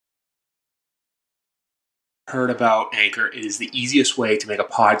Heard about Anchor, it is the easiest way to make a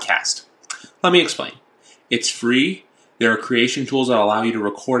podcast. Let me explain. It's free. There are creation tools that allow you to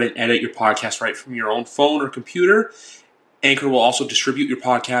record and edit your podcast right from your own phone or computer. Anchor will also distribute your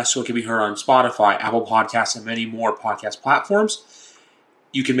podcast so it can be heard on Spotify, Apple Podcasts, and many more podcast platforms.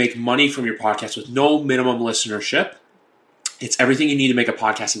 You can make money from your podcast with no minimum listenership. It's everything you need to make a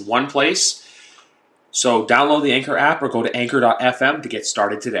podcast in one place. So download the Anchor app or go to anchor.fm to get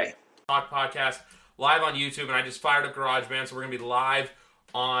started today. Podcast live on YouTube, and I just fired up GarageBand, so we're going to be live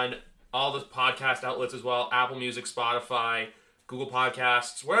on all the podcast outlets as well, Apple Music, Spotify, Google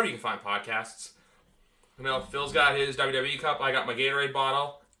Podcasts, wherever you can find podcasts. You know, Phil's got his WWE cup, I got my Gatorade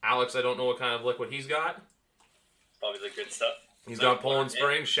bottle. Alex, I don't know what kind of liquid he's got. Probably the good stuff. He's got Poland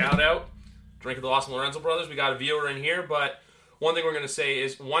Springs, shout out. Drink of the Los Lorenzo brothers. We got a viewer in here, but one thing we're going to say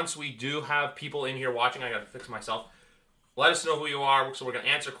is once we do have people in here watching, I got to fix myself. Let us know who you are, so we're going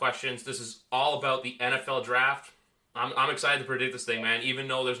to answer questions. This is all about the NFL draft. I'm excited to predict this thing, man. Even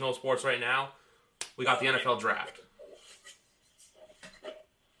though there's no sports right now, we got the NFL draft.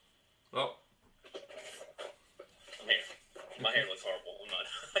 Oh. My hair looks horrible.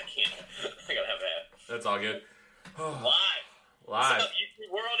 I can't. I got to have that. That's all good. Live. Live. What's up,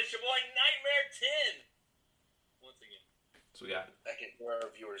 YouTube world? It's your boy, Nightmare 10. Once again. So we got it. I can hear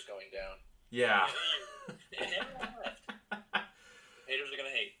our viewers going down. Yeah. And everyone left. Haters are going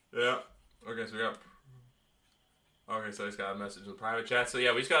to hate. Yeah. Okay, so we got... Okay, so he's got a message in the private chat. So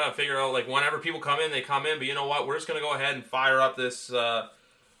yeah, we just got to figure out, like, whenever people come in, they come in. But you know what? We're just going to go ahead and fire up this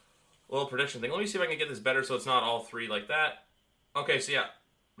little prediction thing. Let me see if I can get this better so it's not all three like that. Okay, so yeah.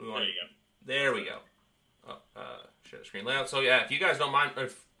 There you go. There we go. Share the screen layout. So yeah, if you guys don't mind...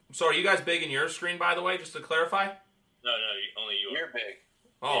 So are you guys big in your screen, by the way, just to clarify? No, only you. You're big.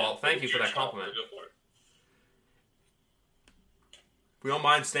 Oh, well, thank you for that compliment. Go for it. If we don't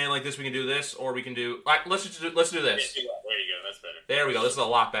mind staying like this, we can do this, or we can do... All right, let's do this. There you go. That's better. There we go. This is a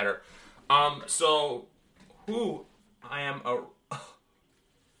lot better. So, I am a...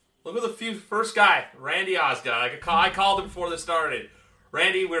 Look at the first guy, Randy Osgood. I called him before this started.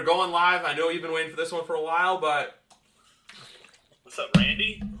 Randy, we're going live. I know you've been waiting for this one for a while, but... What's up,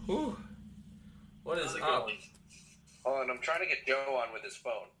 Randy? Whew. What is up? Hold on, I'm trying to get Joe on with his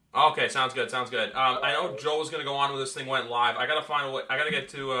phone. Okay, sounds good. I know Joe was going to go on when this thing went live. I got to find a way. I got to get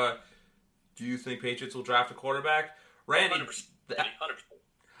to, do you think Patriots will draft a quarterback? Randy, 100%.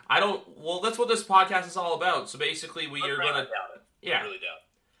 I don't, well, that's what this podcast is all about. So basically, we are going to, yeah. I really doubt it.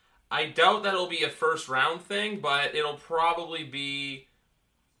 I doubt that it'll be a first round thing, but it'll probably be,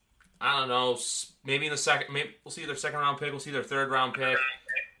 I don't know, maybe in the second, maybe we'll see their second round pick, we'll see their third round pick.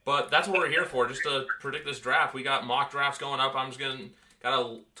 But that's what we're here for, just to predict this draft. We got mock drafts going up. I'm just going to,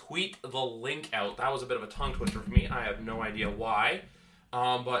 gotta tweet the link out. That was a bit of a tongue twister for me. I have no idea why.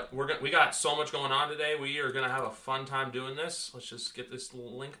 But we got so much going on today. We are going to have a fun time doing this. Let's just get this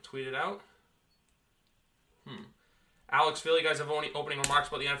link tweeted out. Alex, Phil, you guys have any opening remarks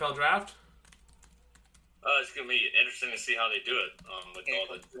about the NFL draft? It's going to be interesting to see how they do it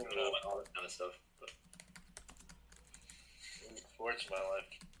with all that kind of stuff. But. Sports in my life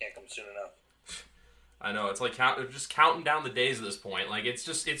can't come soon enough. I know, it's like just counting down the days at this point. Like, it's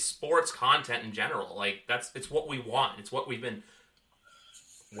sports content in general. Like, it's what we want. It's what we've been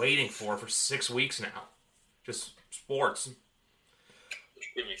waiting for 6 weeks now. Just sports.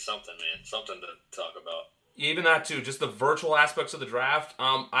 Give me something, man. Something to talk about. Even that, too. Just the virtual aspects of the draft.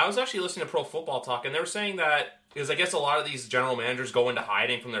 I was actually listening to Pro Football Talk, and they were saying that, because I guess a lot of these general managers go into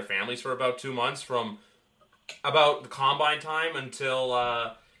hiding from their families for about 2 months, from about the combine time until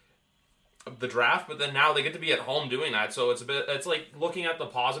the draft, but then now they get to be at home doing that, so it's like looking at the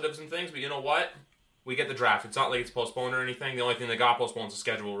positives and things, but you know what? We get the draft. It's not like it's postponed or anything. The only thing that got postponed is the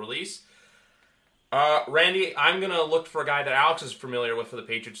schedule release. Randy, I'm going to look for a guy that Alex is familiar with for the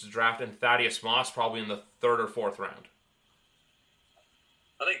Patriots draft, and Thaddeus Moss probably in the third or fourth round.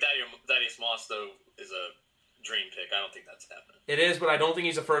 I think Thaddeus Moss, though, is a dream pick. I don't think that's happening. It is, but I don't think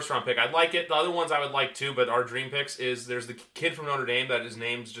he's a first-round pick. I'd like it. The other ones I would like, too, but our dream picks is there's the kid from Notre Dame that his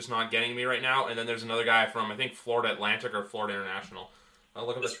name's just not getting me right now, and then there's another guy from, I think, Florida Atlantic or Florida International. I'll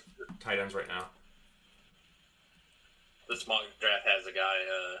look at the tight ends right now. This mock draft has a guy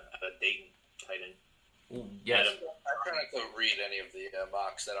at a Dayton tight end. Ooh, yes. I try not to read any of the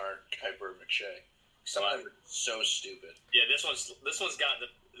mocks that aren't Kuiper or McShay. Some of them are so stupid. Yeah, this one's got the...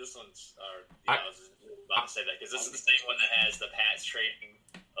 This one's... I was about to say that, because this is the same one that has the Pats trading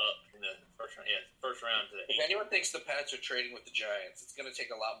up in the first round. Yeah, first round to the If anyone thinks the Pats are trading with the Giants, it's going to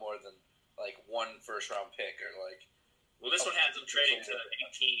take a lot more than, like, one first-round pick or, like... Well, this one has them trading to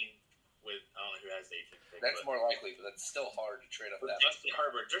 18 with I don't know who has the 18th pick. That's more likely, but that's still hard to trade up that. Justin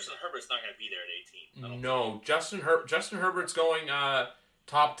Herbert's not going to be there at 18. No, Justin Herbert's going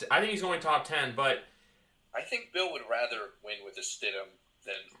top. I think he's going top 10, but I think Bill would rather win with a Stidham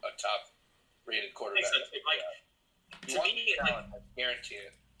than a top-rated quarterback. To me, I guarantee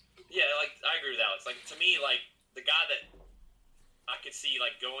it. Yeah, like I agree with Alex. Like to me, like the guy that I could see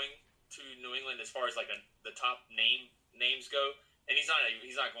like going to New England as far as like the top names go, and he's not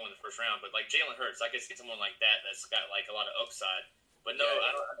going in the first round, but like Jalen Hurts, I could see someone like that that's got like a lot of upside. But no,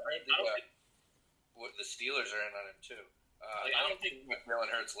 I don't think the Steelers are in on him too. I don't think with Jalen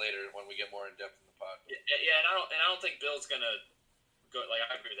Hurts later when we get more in depth in the pod. Yeah, and I don't think Bill's gonna go. Like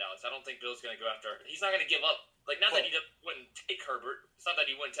I agree with Alex. I don't think Bill's gonna go after. He's not gonna give up. Like not that he wouldn't take Herbert. It's not that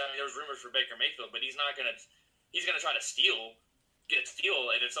he wouldn't. There was rumors for Baker Mayfield, but he's not gonna. He's gonna try to get a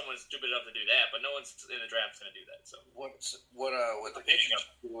steal, and if someone's stupid enough to do that, but no one's in the draft's gonna do that. So what the Patriots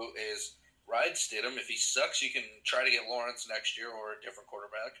do is ride Stidham. If he sucks, you can try to get Lawrence next year or a different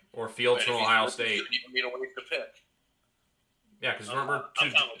quarterback. Or Fields from Ohio State. You need to waste a pick. Yeah, because remember, I'm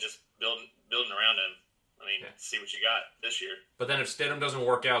fine with just building around him. I mean, see what you got this year. But then if Stidham doesn't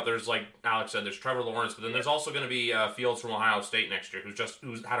work out, there's like Alex said, there's Trevor Lawrence, but then there's also going to be Fields from Ohio State next year,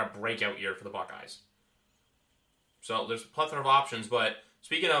 who's had a breakout year for the Buckeyes. So there's a plethora of options. But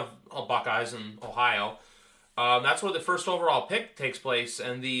speaking of Buckeyes and Ohio, that's where the first overall pick takes place,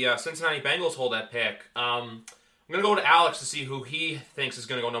 and the Cincinnati Bengals hold that pick. I'm going to go to Alex to see who he thinks is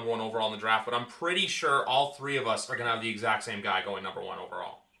going to go number 1 overall in the draft, but I'm pretty sure all three of us are going to have the exact same guy going number 1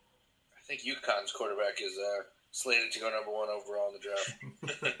 overall. I think UConn's quarterback is slated to go number 1 overall in the draft.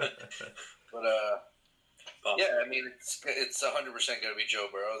 But yeah, I mean it's 100% going to be Joe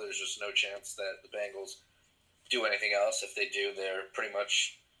Burrow. There's just no chance that the Bengals do anything else. If they do, they're pretty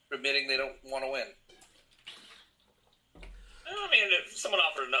much admitting they don't want to win. I mean, if someone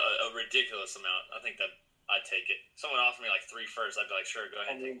offered a ridiculous amount, I think that I'd take it. Someone offered me like 3 firsts, I'd be like, sure, go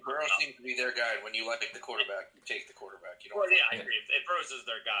ahead. I mean, Burrow seems to be their guy. When you like the quarterback, you take the quarterback. You don't. Well, yeah, I agree. If Burrows is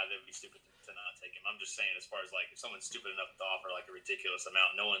their guy, they'd be stupid to not take him. I'm just saying, as far as like, if someone's stupid enough to offer like a ridiculous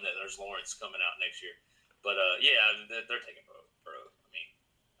amount, knowing that there's Lawrence coming out next year. But yeah, they're taking Burrow. I mean,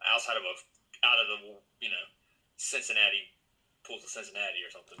 outside of Cincinnati, pulls to Cincinnati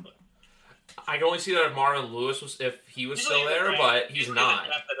or something, but. I can only see that if Marvin Lewis was still there, but he's not.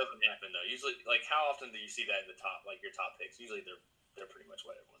 That doesn't happen though. Usually, like how often do you see that in the top, like your top picks? Usually, they're pretty much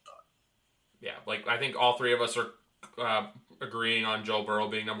what everyone thought. Yeah, like I think all three of us are agreeing on Joe Burrow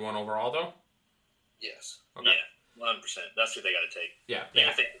being number 1 overall, though. Yes. Okay. Yeah, 100%. That's who they got to take. Yeah.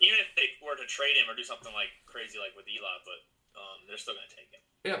 Even if they were to trade him or do something like crazy like with Eli, but they're still going to take him.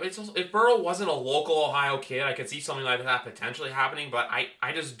 Yeah, but it's also, if Burrow wasn't a local Ohio kid, I could see something like that potentially happening, but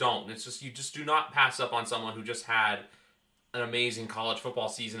I just don't. It's just, you just do not pass up on someone who just had an amazing college football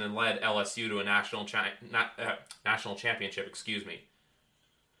season and led LSU to a national championship, excuse me.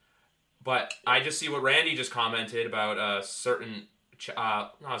 But I just see what Randy just commented about certain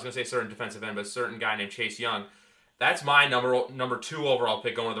defensive end, but a certain guy named Chase Young. That's my number 2 overall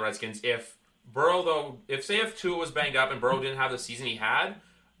pick going to the Redskins. If Tua was banged up and Burrow didn't have the season he had,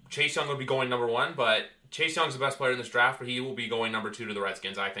 Chase Young would be going number 1, but Chase Young's the best player in this draft, but he will be going number 2 to the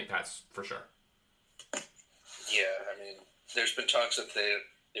Redskins. I think that's for sure. Yeah, I mean, there's been talks that they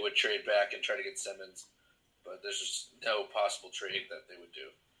would trade back and try to get Simmons, but there's just no possible trade that they would do.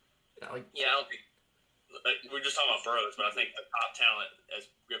 I don't think we're just talking about Burrows, but I think the top talent,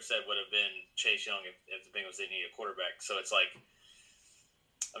 as Griff said, would have been Chase Young if the Bengals didn't need a quarterback. So it's like,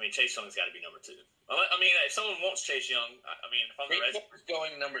 I mean, Chase Young's got to be number 2. I mean, if someone wants Chase Young, I mean, if I'm the Redskins,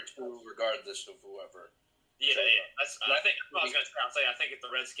 going number 2 regardless of whoever. Yeah. I think I was going to say. I think if the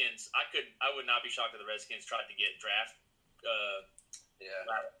Redskins, I would not be shocked if the Redskins tried to get draft.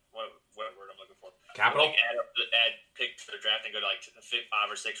 What word I'm looking for? Capital. Like add pick to the draft and go to like 5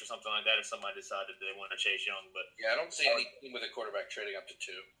 or 6 or something like that. If somebody decided they want to Chase Young, but yeah, I don't see any team with a quarterback trading up to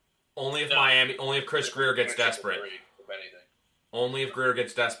 2. Only if Chris Greer gets desperate. If anything. Only if Greer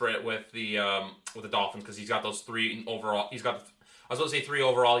gets desperate with the Dolphins, because he's got those 3 overall. I was going to say 3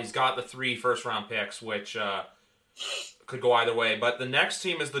 overall. He's got the 3 first-round picks, which could go either way. But the next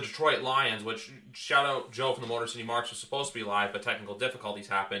team is the Detroit Lions, which, shout out Joe from the Motor City Marks, was supposed to be live, but technical difficulties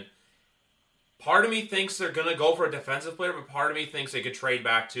happened. Part of me thinks they're going to go for a defensive player, but part of me thinks they could trade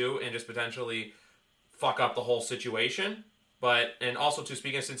back too and just potentially fuck up the whole situation. And also,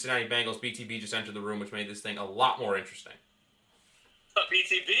 speaking of Cincinnati Bengals, BTB just entered the room, which made this thing a lot more interesting.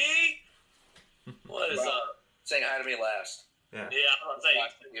 BTB? What is up? Saying hi to me last. Yeah, I'm saying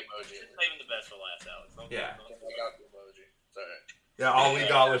the emoji. Saving the best for last, Alex. I got the emoji. It's all right. Yeah, all we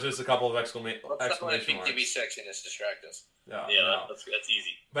got was just a couple of exclamation Let's not let marks. BTB sexiness distract us. No. That's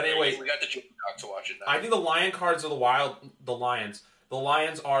easy. But anyway, we got the Doc to watch it now. I think the Lions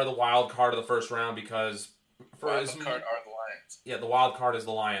are the wild card of the first round because the wild card are the Lions. Yeah, the wild card is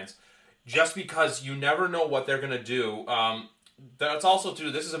the Lions. Just because you never know what they're going to do. That's also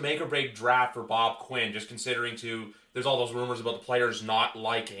too. This is a make or break draft for Bob Quinn. Just considering there's all those rumors about the players not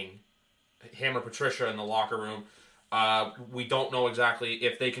liking him or Patricia in the locker room. We don't know exactly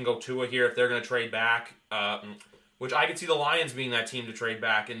if they can go Tua here, if they're going to trade back. Which I could see the Lions being that team to trade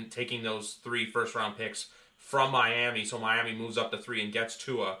back and taking those 3 first-round picks from Miami, so Miami moves up to 3 and gets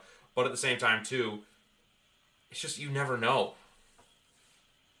Tua. But at the same time, too, it's just you never know.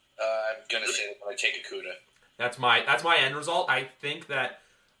 I'm gonna say that I take Okudah. That's my end result. I think that.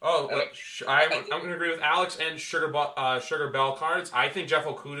 I'm gonna agree with Alex and Sugar Bell cards. I think Jeff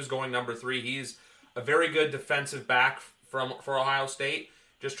Okudah is going number 3. He's a very good defensive back for Ohio State.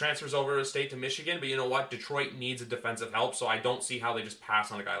 Just transfers over to state to Michigan, but you know what? Detroit needs a defensive help, so I don't see how they just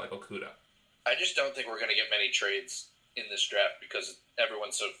pass on a guy like Okudah. I just don't think we're going to get many trades in this draft because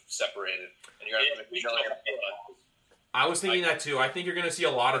everyone's so separated. And you're I was thinking that too. I think you're going to see a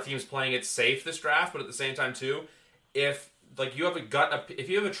lot of teams playing it safe this draft, but at the same time too, if you have if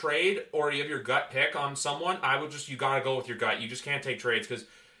you have a trade or you have your gut pick on someone, you got to go with your gut. You just can't take trades because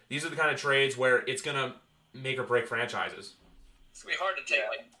these are the kind of trades where it's going to make or break franchises. It's gonna be hard to take.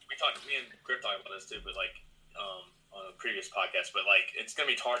 Like me and Griff talked about this too, but on a previous podcast. But it's gonna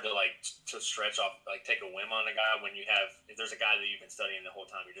be hard to stretch off, take a whim on a guy when if there's a guy that you've been studying the whole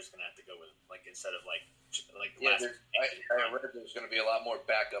time, you're just gonna have to go with instead of I read there's gonna be a lot more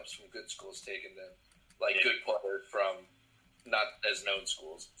backups from good schools taken than good players from not as known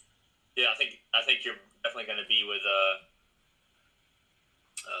schools. Yeah, I think you're definitely gonna be with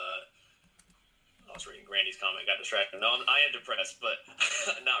I was reading Grandy's comment, got distracted. No, I am depressed, but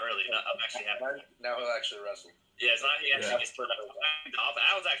not really. I'm actually happy. Now he'll actually wrestle. Yeah, it's not. He actually gets put up.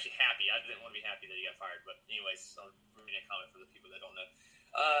 I was actually happy. I didn't want to be happy that he got fired, but anyways, I'm reading a comment for the people that don't know.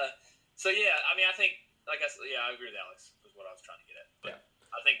 So yeah, I mean, I think, I agree with Alex. Was what I was trying to get at. But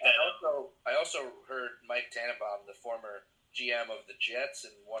I think that. I also heard Mike Tannenbaum, the former GM of the Jets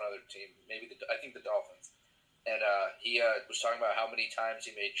and one other team, I think the Dolphins, and he was talking about how many times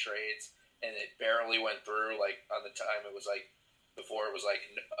he made trades. And it barely went through. On the time, it was before it was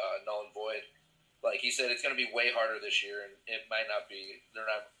null and void. He said, it's going to be way harder this year, and it might not be.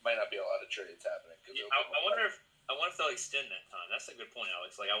 Might not be a lot of trades happening. I wonder if they'll extend that time. That's a good point,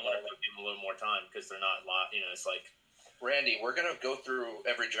 Alex. I wonder if they'll give them a little more time because they're not. It's Randy, we're going to go through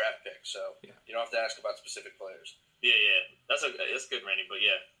every draft pick, so you don't have to ask about specific players. Yeah, that's good, Randy. But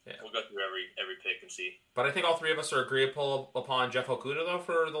we'll go through every pick and see. But I think all 3 of us are agreeable upon Jeff Okudah though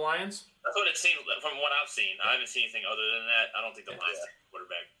for the Lions. That's what it seemed from what I've seen. I haven't seen anything other than that. I don't think the Lions take a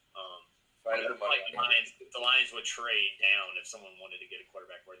quarterback. The Lions would trade down if someone wanted to get a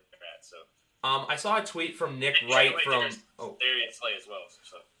quarterback where they're at. So. I saw a tweet from Nick Wright from Darius Slay as well.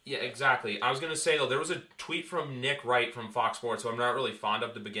 So. Yeah, exactly. I was going to say though, there was a tweet from Nick Wright from Fox Sports, who I'm not really fond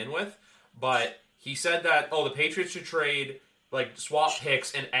of to begin with, but he said that the Patriots should trade swap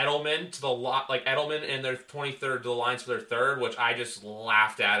picks and Edelman to Edelman and their 23rd to the Lions for their 3rd, which I just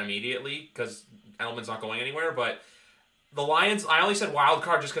laughed at immediately because Edelman's not going anywhere. But the Lions, I only said wild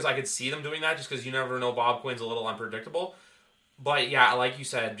card just because I could see them doing that, just because you never know. Bob Quinn's a little unpredictable. But yeah, like you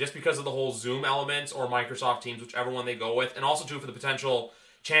said, just because of the whole Zoom elements or Microsoft Teams, whichever one they go with, and also too for the potential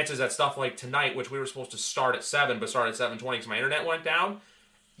chances that stuff like tonight, which we were supposed to start at 7, but started at 7:20 because my internet went down.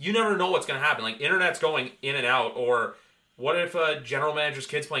 You never know what's going to happen. Internet's going in and out, or what if a general manager's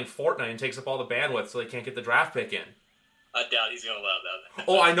kid's playing Fortnite and takes up all the bandwidth so they can't get the draft pick in? I doubt he's going to allow that.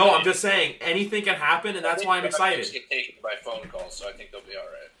 Oh, I know. I'm just saying anything can happen, and that's why I'm excited. Get taken by phone calls, so I think they'll be all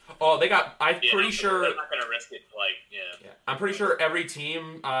right. Oh, they got. Pretty sure. They're not going to risk it. I'm pretty sure every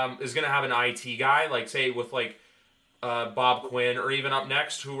team is going to have an IT guy, say with Bob Quinn, or even up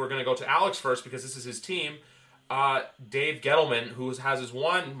next, who we're going to go to Alex first because this is his team. Dave Gettleman, who has his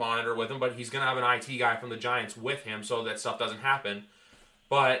one monitor with him, but he's going to have an IT guy from the Giants with him so that stuff doesn't happen.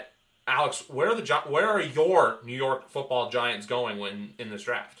 But Alex, where are your New York Football Giants going in this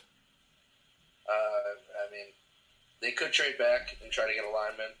draft? I mean, they could trade back and try to get a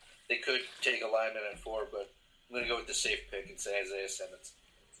lineman. They could take a lineman at 4, but I'm going to go with the safe pick and say Isaiah Simmons.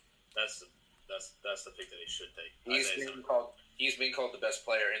 That's the pick that he should take. He's being called the best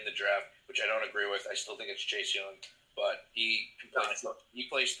player in the draft, which I don't agree with. I still think it's Chase Young, but he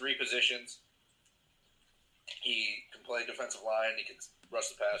plays 3 positions. He can play defensive line. He can rush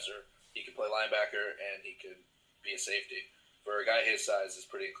the passer. He can play linebacker, and he could be a safety. For a guy his size, is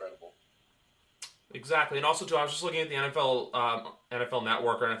pretty incredible. Exactly, and also too, I was just looking at the NFL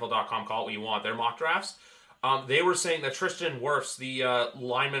Network or NFL.com, call it what you want, their mock drafts. They were saying that Tristan Wirfs, the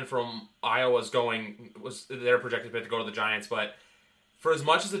lineman from Iowa, was their projected pick to go to the Giants. But for as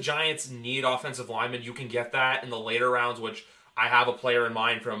much as the Giants need offensive linemen, you can get that in the later rounds. Which I have a player in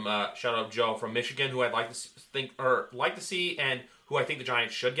mind from shout out Joe from Michigan, who I'd like to see, and who I think the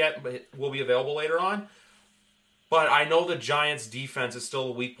Giants should get, but will be available later on. But I know the Giants' defense is still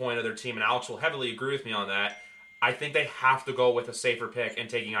a weak point of their team, and Alex will heavily agree with me on that. I think they have to go with a safer pick and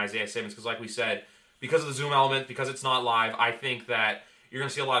taking Isaiah Simmons because, like we said, because of the Zoom element, because it's not live, I think that you're going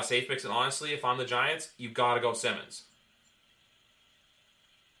to see a lot of safe picks. And honestly, if I'm the Giants, you've got to go Simmons.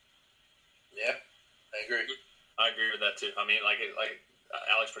 Yeah, I agree. I agree with that too. I mean, like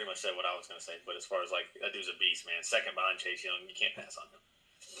Alex pretty much said what I was going to say. But as far as like that dude's a beast, man. Second behind Chase Young, you can't pass on him.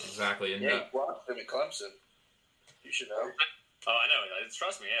 Exactly. And he watched him at Clemson. You should know. Oh, I know.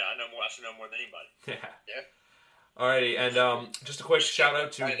 Trust me. Yeah, I know more. I should know more than anybody. Yeah. Alrighty, and just a quick shout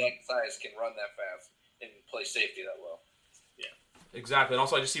out to. Guy that size can run that fast and play safety that well. Yeah. Exactly, and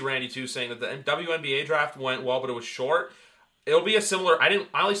also I just see Randy too saying that the WNBA draft went well, but it was short. It'll be a similar. I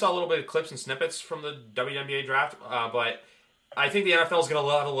only saw a little bit of clips and snippets from the WNBA draft, but I think the NFL is going to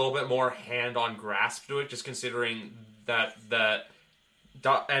have a little bit more hand-on grasp to it, just considering that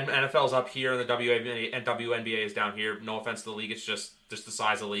NFL is up here and the WNBA is down here. No offense to the league, it's just the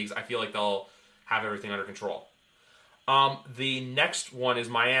size of the leagues. I feel like they'll have everything under control. The next one is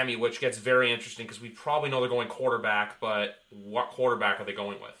Miami, which gets very interesting because we probably know they're going quarterback, but what quarterback are they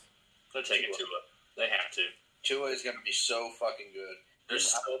going with? They're taking Tua. They have to. Tua is going to be so fucking good. There's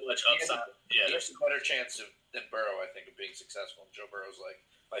so much upside. There's a better chance than Burrow, I think, of being successful. Joe Burrow's like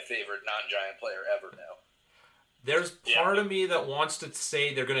my favorite non-Giant player ever now. There's part of me that wants to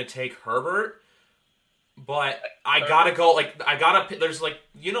say they're going to take Herbert, but I gotta go. There's like,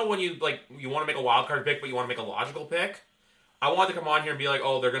 you know, when you want to make a wild card pick, but you want to make a logical pick. I want to come on here and be like,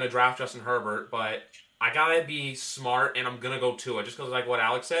 oh, they're going to draft Justin Herbert, but I gotta be smart and I'm gonna go Tua, just because like what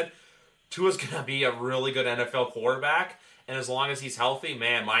Alex said, Tua's gonna be a really good NFL quarterback, and as long as he's healthy,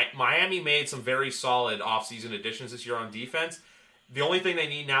 man, Miami made some very solid offseason additions this year on defense. The only thing they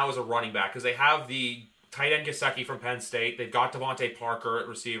need now is a running back because they have the tight end Gesicki from Penn State. They've got Devontae Parker at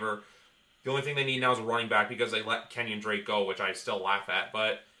receiver. The only thing they need now is a running back because they let Kenyon Drake go, which I still laugh at.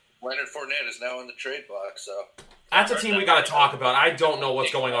 But Leonard Fournette is now in the trade block, so that's a team we got to talk about. I don't know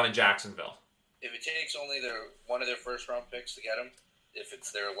what's going on in Jacksonville. If it takes only one of their first-round picks to get him, if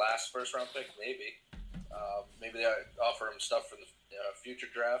it's their last first-round pick, maybe they offer him stuff for the future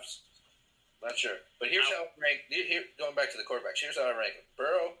drafts. Not sure. But here's how I rank. Going back to the quarterbacks, here's how I rank them.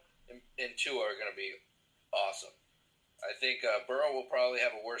 Burrow and Tua are going to be awesome. I think Burrow will probably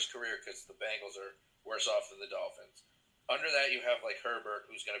have a worse career because the Bengals are worse off than the Dolphins. Under that, you have like Herbert,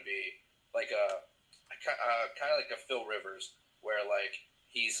 who's going to be like kind of like a Phil Rivers, where like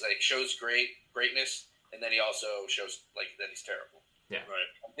he's like shows greatness, and then he also shows like that he's terrible. Yeah, right.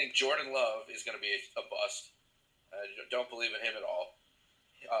 I think Jordan Love is going to be a bust. I don't believe in him at all.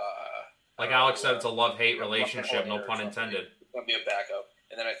 Like Alex said, it's a love-hate relationship, no pun intended. It's going to be a backup.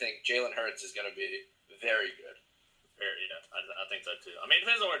 And then I think Jalen Hurts is going to be very good. I think so too. I mean, it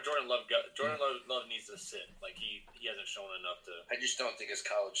depends on where Jordan Love goes. Jordan Love needs to sit. Like he hasn't shown enough to. I just don't think his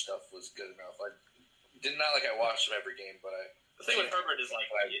college stuff was good enough. I watched him every game, but the thing with Herbert is like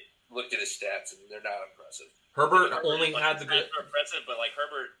I looked at his stats and they're not impressive. Herbert only had the good. Impressive, but like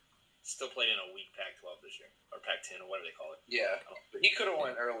Herbert still played in a weak Pac-12 this year or Pac-10 or whatever they call it. Yeah, but he could have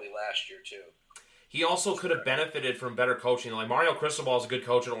went early last year too. He also could have benefited from better coaching. Like Mario Cristobal is a good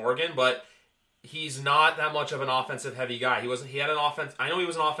coach at Oregon, but he's not that much of an offensive heavy guy. He had an offense. I know he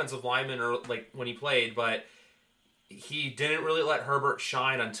was an offensive lineman or like when he played, but he didn't really let Herbert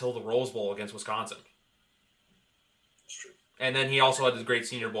shine until the Rose Bowl against Wisconsin. That's true. And then he also had the great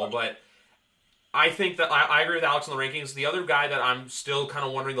Senior Bowl. But I think that I agree with Alex on the rankings. The other guy that I'm still kind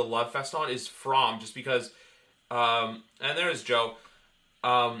of wondering the love fest on is Fromm, just because. And there's Joe.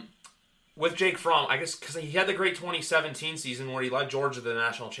 With Jake Fromm, I guess because he had the great 2017 season where he led Georgia to the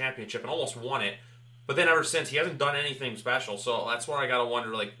national championship and almost won it. But then ever since, he hasn't done anything special. So that's where I got to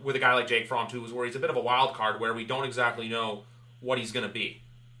wonder, like, with a guy like Jake Fromm, too, is where he's a bit of a wild card where we don't exactly know what he's going to be.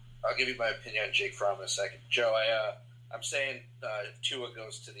 I'll give you my opinion on Jake Fromm in a second. Joe, I'm saying Tua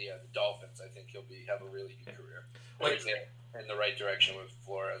goes to the Dolphins. I think he'll have a really good career. Like, in the right direction with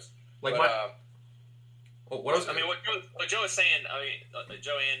Flores. Like what else? I mean, what Joe is saying. I mean,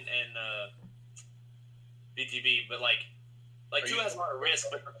 Joe and BTB, but like Tua has a lot of risk.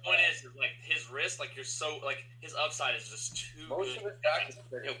 But the point is, like his risk, like you're so like his upside is just too. Most good. of his doctors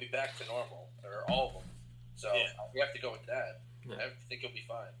said he'll be back to normal, or all of them. So we have to go with that. Yeah. I think he'll be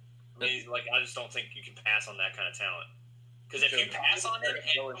fine. I mean, like I just don't think you can pass on that kind of talent. Because if you pass on him and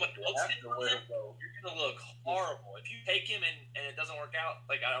someone else hits on him, you're going to look horrible. If you take him and it doesn't work out,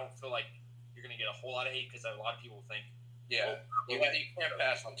 like I don't feel like you're going to get a whole lot of hate because a lot of people think. Yeah, you can't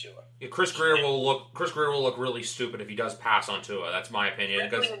pass on Tua. Yeah, Chris Greer will look really stupid if he does pass on Tua. That's my opinion.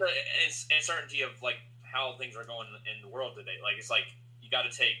 Because uncertainty of like how things are going in the world today, like it's like you got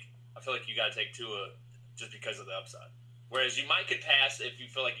to take. I feel like you got to take Tua just because of the upside. Whereas you could pass if you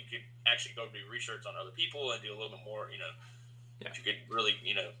feel like you could actually go do research on other people and do a little bit more, if you could really,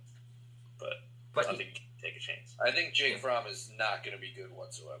 but I think you can take a chance. I think Jake Fromm is not going to be good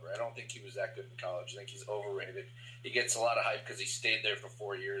whatsoever. I don't think he was that good in college. I think he's overrated. He gets a lot of hype because he stayed there for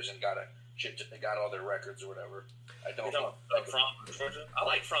 4 years and got all their records or whatever. I don't know. Fromm from Georgia? I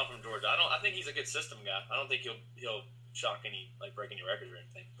like Fromm from Georgia. I think he's a good system guy. I don't think he'll shock break any records or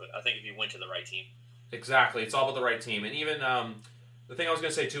anything. But I think if he went to the right team. Exactly, it's all about the right team. And even the thing I was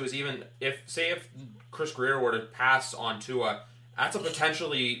going to say too is even if Chris Greer were to pass on Tua, that's a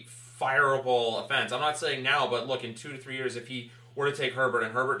potentially fireable offense. I'm not saying now, but look, in 2 to 3 years, if he were to take Herbert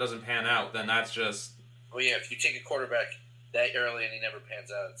and Herbert doesn't pan out, then that's just. Well, yeah, if you take a quarterback that early and he never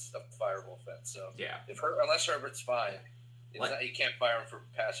pans out, it's a fireable offense. So yeah, unless Herbert's fine, you can't fire him for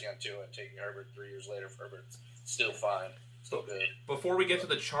passing on Tua and taking Herbert 3 years later. If Herbert's still fine. So good. Before we get to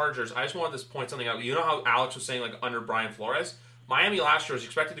the Chargers, I just wanted to point something out. You know how Alex was saying, like, under Brian Flores? Miami last year was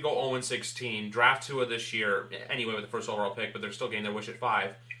expected to go 0-16, draft Tua this year, anyway, with the first overall pick, but they're still getting their wish at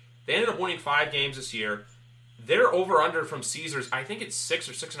 5. They ended up winning 5 games this year. They're over-under from Caesars, I think it's 6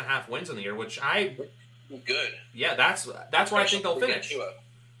 or 6.5 wins in the year, which Good. Yeah, that's where I think they'll finish.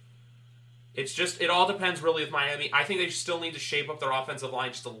 It's just, it all depends really with Miami. I think they still need to shape up their offensive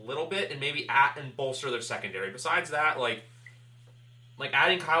line just a little bit and maybe bolster their secondary. Besides that, like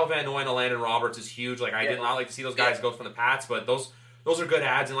adding Kyle Van Noy and Landon Roberts is huge. Like I did not like to see those guys go from the Pats, but those are good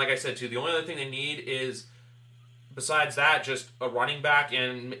ads. And like I said too, the only other thing they need is, besides that, just a running back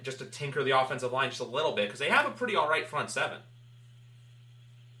and just to tinker the offensive line just a little bit because they have a pretty all right front seven.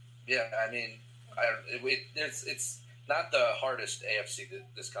 Yeah, I mean, it's not the hardest AFC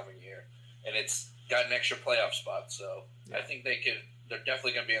this coming year, and it's got an extra playoff spot. So I think they're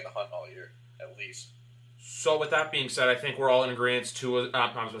definitely going to be in the hunt all year at least. So with that being said, I think we're all in agreement. I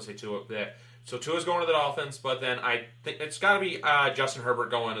was going to say Tua there. So Tua's going to the Dolphins, but then I think it's got to be Justin Herbert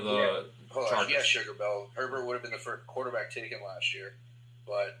going to the Chargers. Yeah, Sugar Bell. Herbert would have been the first quarterback taken last year,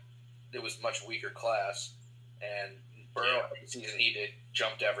 but it was much weaker class. And Burrow, the season he did,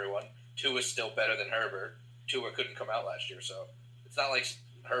 jumped everyone. Tua's still better than Herbert. Tua couldn't come out last year, so it's not like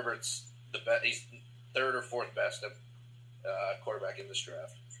Herbert's the best. He's third or fourth best quarterback in this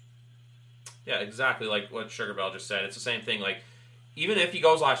draft. Yeah, exactly like what Sugar Bell just said. It's the same thing. Like, even if he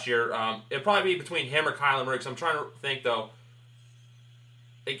goes last year, it'd probably be between him or Kyler Murray. Because I'm trying to think, though,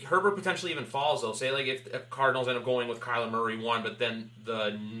 like Herbert potentially even falls, though. Say, like, if Cardinals end up going with Kyler Murray 1, but then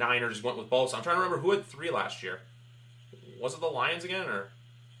the Niners went with both. So I'm trying to remember who had 3 last year. Was it the Lions again, or?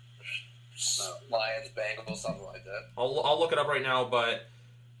 Lions, Bengals, something like that. I'll look it up right now, but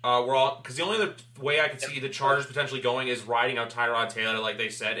we're all because the only other way I could see the Chargers potentially going is riding out Tyrod Taylor, like they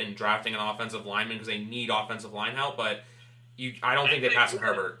said, and drafting an offensive lineman because they need offensive line help. But I don't think they pass on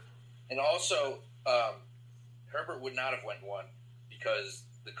Herbert. And also, Herbert would not have went 1 because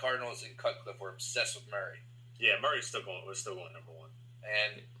the Cardinals and Cutcliffe were obsessed with Murray. Yeah, Murray's still going number 1,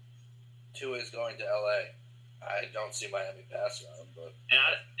 and Tua is going to LA. I don't see Miami passing on him, but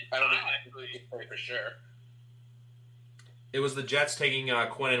I don't think he can play for sure. It was the Jets taking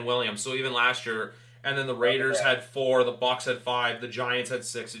Quinn and Williams, so even last year, and then the Raiders had 4, the Bucs had 5, the Giants had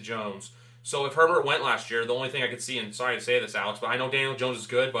 6 at Jones. So if Herbert went last year, the only thing I could see, and sorry to say this, Alex, but I know Daniel Jones is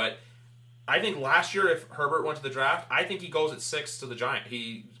good, but I think last year if Herbert went to the draft, I think he goes at 6 to the Giants.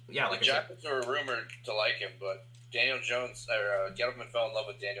 The Giants were rumored to like him, but Daniel Jones, Gettleman fell in love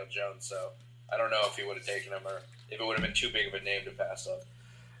with Daniel Jones, so I don't know if he would have taken him or if it would have been too big of a name to pass up.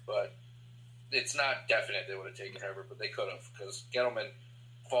 But it's not definite they would have taken Herbert, but they could have because Gettleman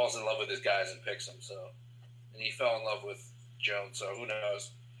falls in love with his guys and picks them. So, and he fell in love with Jones, so who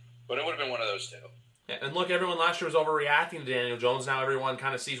knows? But it would have been one of those 2. Yeah, and look, everyone last year was overreacting to Daniel Jones. Now everyone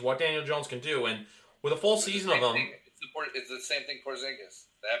kind of sees what Daniel Jones can do, and with a full season of him, it's the same thing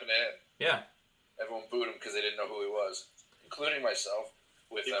Porzingis. That happened to him. Yeah, everyone booed him because they didn't know who he was, including myself.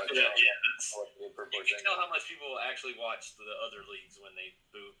 With you can tell how much people actually watch the other leagues when they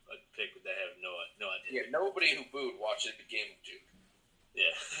boo a pick that they have no idea. Yeah, nobody who booed watched a game of Duke.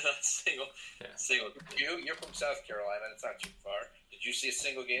 Yeah, single. You're from South Carolina. It's not too far. Did you see a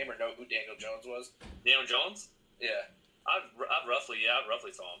single game or know who Daniel Jones was? Daniel Jones? Yeah. I roughly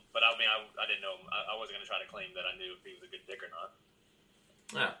saw him, but I mean, I didn't know him. I wasn't going to try to claim that I knew if he was a good pick or not.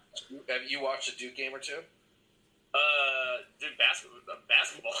 Yeah. Have you watched a Duke game or 2? Dude, basketball.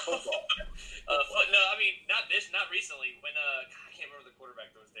 Football. No, I mean not recently. When I can't remember the quarterback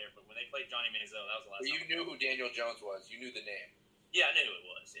that was there, but when they played Johnny Manziel, that was the last. You knew who Daniel Jones was. You knew the name. Yeah, I knew who it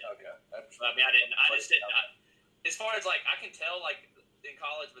was. Yeah. Okay. I mean, I didn't. I just didn't. As far as like, I can tell like in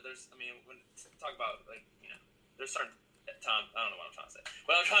college, but there's. I mean, when talk about like there's certain times. I don't know what I'm trying to say.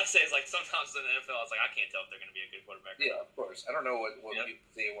 What I'm trying to say is like sometimes in the NFL, it's like I can't tell if they're going to be a good quarterback. Yeah, of course. I don't know what people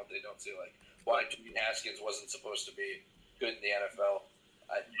see and what they don't see. Like why Dwayne Haskins wasn't supposed to be good in the NFL.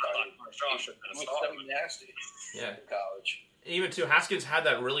 I thought he was so nasty. Yeah. In college. Even too, Haskins had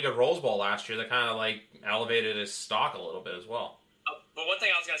that really good Rose Bowl last year that kind of like elevated his stock a little bit as well. But one thing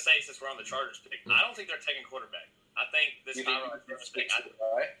I was going to say, since we're on the Chargers pick, I don't think they're taking quarterback. I think this Tyrod Taylor pick.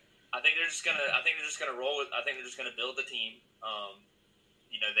 I think they're just gonna. I think they're just gonna roll with. I think they're just gonna build the team.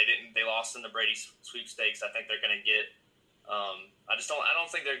 They lost in the Brady sweepstakes. I think they're gonna get. I don't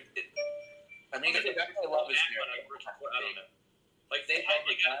think they're. I mean, if the guy I love is here, I don't know. Like they had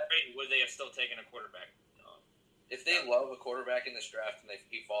to get Brady, would they have still taken a quarterback? If they love a quarterback in this draft and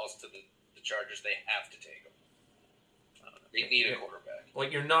he falls to the Chargers, they have to take him. They need a quarterback.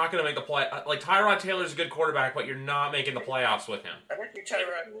 Like you're not going to make the play. Like Tyrod Taylor's a good quarterback, but you're not making the playoffs with him. I bet you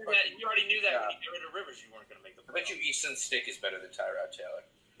Tyrod. You already knew that when you got rid of Rivers, you weren't going to make the playoffs. I bet you Easton Stick is better than Tyrod Taylor.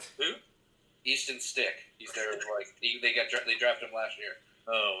 Who? Easton Stick. He's there. They drafted him last year.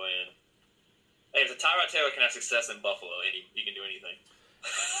 Oh man. Hey, if the Tyrod Taylor can have success in Buffalo, he can do anything.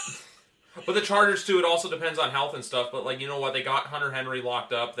 But the Chargers too. It also depends on health and stuff. But like you know what, they got Hunter Henry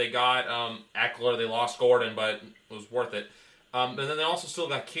locked up. They got Eckler. They lost Gordon, but it was worth it. And then they also still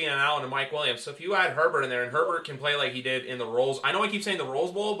got Keenan Allen and Mike Williams. So if you add Herbert in there, and Herbert can play like he did in the Rose, I know I keep saying the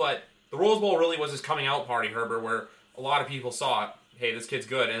Rose Bowl, but the Rose Bowl really was his coming out party, Herbert, where a lot of people saw, hey, this kid's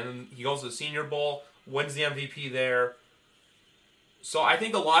good. And then he goes to the Senior Bowl, wins the MVP there. So I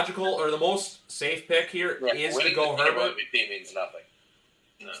think the logical or the most safe pick here is to go Herbert. MVP means nothing.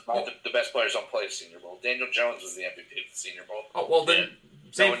 No. The best players don't play the Senior Bowl. Daniel Jones was the MVP of the Senior Bowl. Oh well, then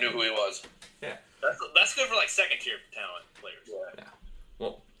no one knew who he was. Yeah, that's good for like second tier talent players. Yeah.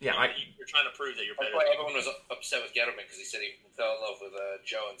 Well, yeah. You're trying to prove that you're better. That's why everyone was upset with Gettleman because he said he fell in love with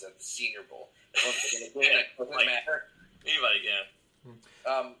Jones at the Senior Bowl. Doesn't matter. Anybody, yeah.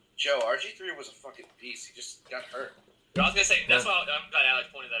 Joe, RG3 was a fucking beast. He just got hurt. I was gonna say that's why I'm glad Alex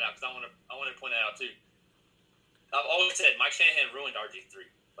pointed that out because I want to point that out too. I've always said Mike Shanahan ruined RG3.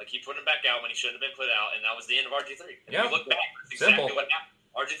 Like he put him back out when he shouldn't have been put out, and that was the end of RG3. And if you look back, that's exactly what happened.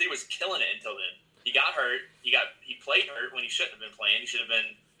 RG3 was killing it until then. He got hurt. He played hurt when he shouldn't have been playing. He should have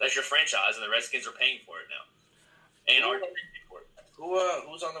been. That's your franchise, and the Redskins are paying for it now. And RG3 paid for it.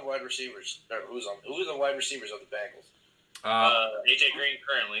 Who's on the wide receivers? Who are the wide receivers of the Bengals? AJ Green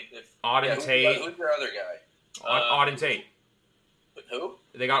currently. Auden Tate. Who's your other guy? Auden Tate. Who?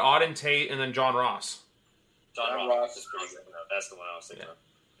 They got Auden Tate and then John Ross. John Ross is pretty good. That's the one I was thinking of.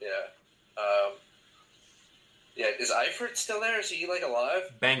 Yeah. Is Eifert still there? Is he like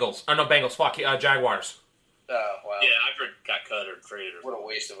alive? Bengals. Oh no, Bengals. Fuck. Jaguars. Oh wow. Yeah, Eifert got cut or traded. What a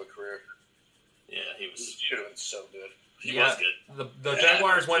waste of a career. Yeah, he should have been so good. He was good. The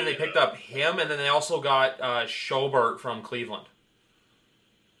Jaguars won. They picked up him, and then they also got Schobert from Cleveland,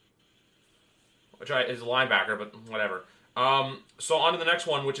 which is a linebacker, but whatever. So on to the next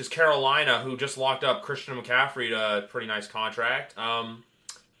one, which is Carolina, who just locked up Christian McCaffrey to a pretty nice contract.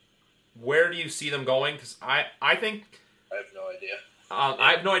 Where do you see them going? Because I think I have no idea.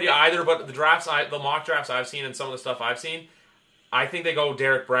 I have no idea either. But the mock drafts I've seen and some of the stuff I've seen, I think they go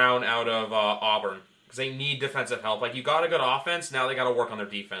Derek Brown out of Auburn because they need defensive help. Like you got a good offense, now they got to work on their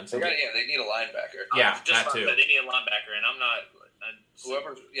defense. They need a linebacker. Yeah, that too. They need a linebacker, and I'm not.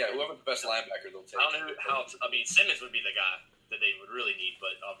 Whoever's the best linebacker, they'll take. I don't know how. I mean, Simmons would be the guy that they would really need,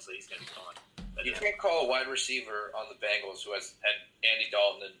 but obviously he's going to be gone. You can't call a wide receiver on the Bengals who has had Andy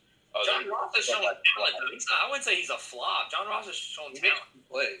Dalton and John Ross is showing talent. I wouldn't say he's a flop. John Ross is showing talent.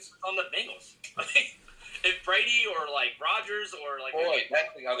 Plays on the Bengals. I mean, if Brady or like Rodgers or like Boyd,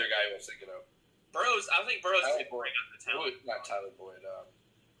 that's the other guy I was thinking of. Burrows. I think Burrows is going to bring up the talent. Not Tyler Boyd.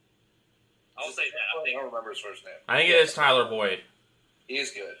 I'll say that. I don't remember his first name. I think it is Tyler Boyd. He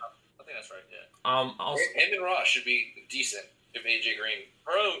is good. I think that's right. Yeah. Him and Ross should be decent if AJ Green.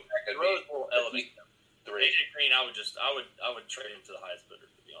 Burrows will elevate them. AJ Green, I would trade him to the highest bidder,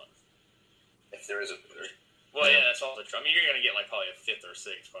 to be honest. If there is a bidder. Well, yeah, that's also true. I mean, you're going to get like probably a fifth or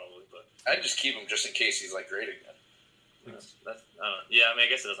sixth, probably, but I'd just keep him just in case he's like great again. That's I don't know. Yeah, I mean, I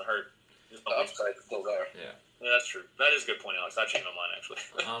guess it doesn't hurt. The upside's still there. Yeah, that's true. That is a good point, Alex. I changed my mind actually.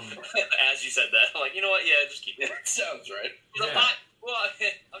 As you said that, I'm like, you know what? Yeah, just keep it. It sounds right. Well,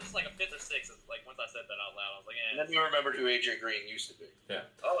 I'm just like a fifth or sixth. Like once I said that out loud, I was like, And then you remembered who AJ Green used to be. Yeah.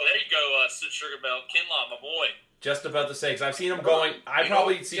 Oh, there you go, absolute sugar belt. Kinlaw, my boy. Just about to say, because I've seen him going. I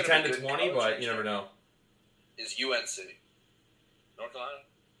probably see 10 to 20, but you never know. Is UNC. North Carolina?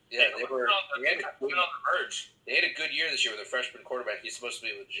 Yeah, they were. on the verge. They had a good year this year with their freshman quarterback. He's supposed to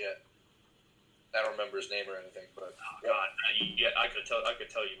be legit. I don't remember his name or anything, but God, I could tell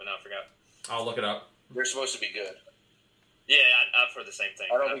you, but now I forgot. I'll look it up. They're supposed to be good. Yeah, I've heard the same thing.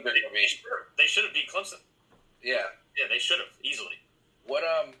 I don't think they're going to be. They should have beat Clemson. Yeah. Yeah, they should have easily. What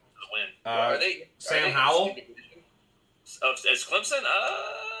The win. are they? Sam Howell? As Clemson?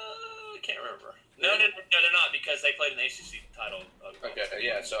 I can't remember. No, they're not because they played an ACC title. Okay,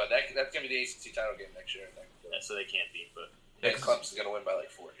 yeah, so that's going to be the ACC title game next year, I think. Yeah, so they can't beat, but. Yeah, Clemson's going to win by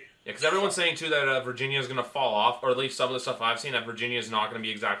like 40. Yeah, because everyone's saying, too, that Virginia is going to fall off, or at least some of the stuff I've seen, that Virginia is not going to be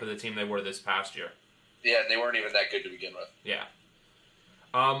exactly the team they were this past year. Yeah, they weren't even that good to begin with. Yeah.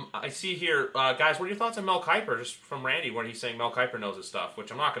 I see here, guys, what are your thoughts on Mel Kiper, just from Randy, when he's saying Mel Kiper knows his stuff, which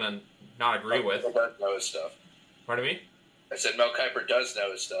I'm not going to not agree with. Mel Kiper does know his stuff. Pardon me? I said Mel Kiper does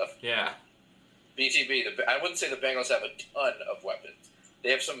know his stuff. Yeah. BTB, I wouldn't say the Bengals have a ton of weapons. They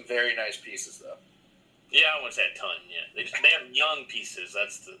have some very nice pieces, though. Yeah, I wouldn't say a ton. Yeah, they have young pieces.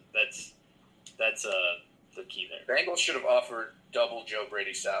 That's the key there. Bengals should have offered double Joe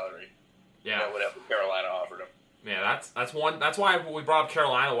Brady's salary. Yeah. You know, whatever Carolina offered him. Yeah, that's one. That's why we brought up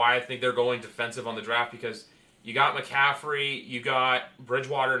Carolina. Why I think they're going defensive on the draft, because you got McCaffrey, you got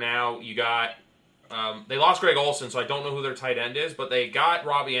Bridgewater now, you got. They lost Greg Olsen, so I don't know who their tight end is, but they got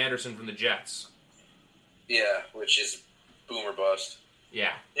Robbie Anderson from the Jets. Yeah, which is boom or bust.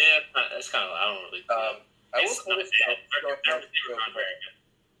 Yeah. Yeah, it's kind of. I don't really.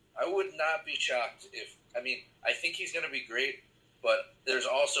 I would not be shocked if. I mean, I think he's going to be great, but there's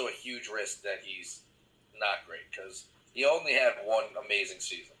also a huge risk that he's not great because he only had one amazing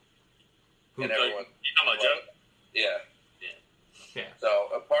season. You talking about Joe? Yeah. Yeah. So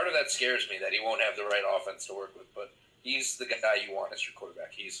a part of that scares me that he won't have the right offense to work with, but he's the guy you want as your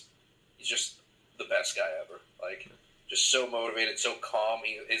quarterback. He's just the best guy ever. Like, just so motivated, so calm.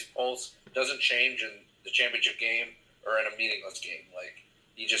 His pulse doesn't change in the championship game or in a meaningless game. Like,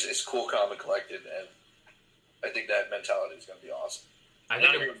 he just is cool, calm, and collected, and I think that mentality is going to be awesome. I would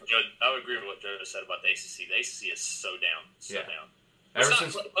agree with what Joe just said about the ACC. The ACC is so down. Down.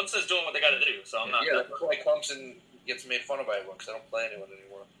 Clemson's doing what they got to do, so I'm not. Yeah, that's why Clemson gets made fun of by everyone because they don't play anyone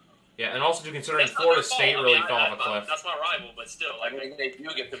anymore. Yeah, and also considering Florida State really fell off a cliff. That's my rival, but still, I mean, they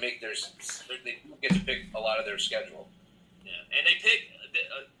do get to make they do get to pick a lot of their schedule. Yeah, and they pick.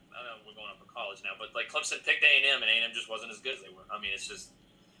 I know we're going up for college now, but like Clemson picked A&M, and A&M just wasn't as good as they were. I mean, it's just.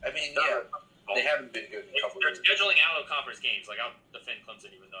 I mean, yeah, they haven't been good in a couple of years. They're scheduling out of conference games. Like, I'll defend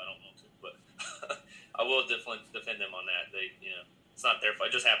Clemson, even though I don't want to, but I will definitely defend them on that. They, it's not their fault.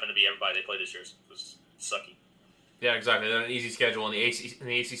 It just happened to be everybody they played this year was sucky. Yeah, exactly. They're an easy schedule, and the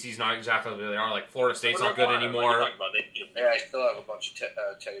ACC is not exactly what they are. Like, Florida State's not good anymore. Yeah, I still have a bunch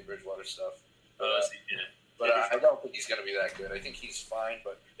of Teddy Bridgewater stuff. But I don't think he's going to be that good. I think he's fine.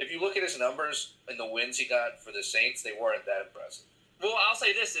 But if you look at his numbers and the wins he got for the Saints, they weren't that impressive. Well, I'll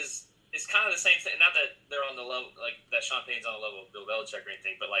say this is it's kind of the same thing. Not that they're on the level, like that Sean Payne's on the level of Bill Belichick or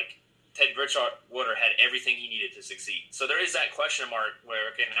anything, but like Teddy Bridgewater had everything he needed to succeed. So there is that question mark where,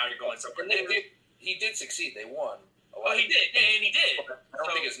 okay, now you're going somewhere. He did succeed. They won. Well, he did, and he did. I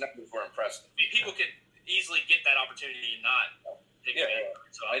don't think his numbers were impressive. People could easily get that opportunity and not take advantage.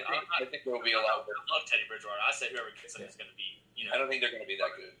 So I think there will be a lot. I love Teddy Bridgewater. I said whoever gets him is going to be. I don't think they're going to be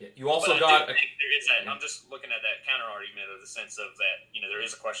that good. Yeah, you also got. There is that. I'm just looking at that counter argument of the sense of that there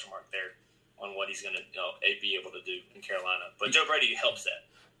is a question mark there on what he's going to be able to do in Carolina. But Joe Brady helps that.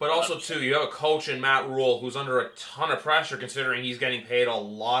 But also, too, you have a coach in Matt Rule who's under a ton of pressure considering he's getting paid a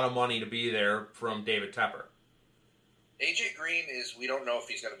lot of money to be there from David Tepper. AJ Green we don't know if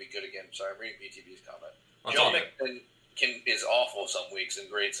he's going to be good again. Sorry, I'm reading BTB's comment. That's Joe Mixon is awful some weeks and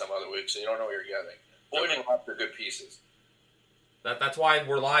great some other weeks, so you don't know what you're getting. Boyd and Roth are good pieces. That's why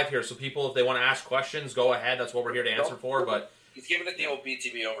we're live here, so people, if they want to ask questions, go ahead. That's what we're here to answer for. But he's giving it the old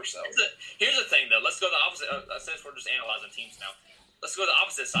BTB oversell. Here's the thing, though. Let's go the opposite. Since we're just analyzing teams now, let's go to the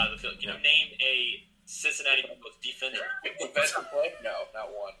opposite side of the field. Can you name a Cincinnati Bengals defender? Defensive play? No, not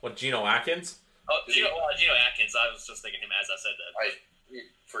one. What, Geno Atkins? Oh, Geno Atkins. I was just thinking him as I said that. I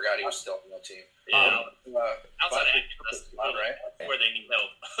forgot he was still on that team. Yeah. Outside of Atkins, that's where they need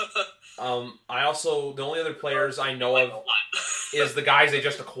help. I also, the only other players I know of is the guys they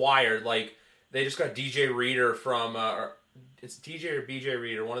just acquired. Like, they just got DJ Reader from, it's DJ or BJ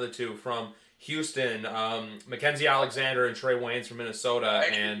Reader, one of the two, from Houston, Mackenzie Alexander and Trey Waynes from Minnesota,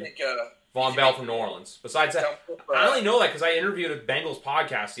 and Von Bell from New Orleans. Besides that, I only know that because I interviewed a Bengals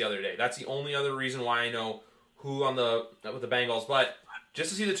podcast the other day. That's the only other reason why I know who with the Bengals. But just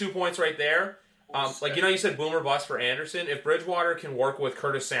to see the 2 points right there. You said boomer bust for Anderson. If Bridgewater can work with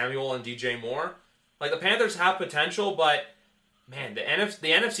Curtis Samuel and DJ Moore, the Panthers have potential, but man, the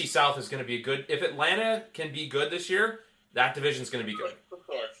NFC South is going to be good. If Atlanta can be good this year, that division's going to be good. Of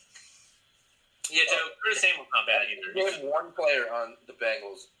course. Yeah, Curtis Samuel's not bad either. There's one player on the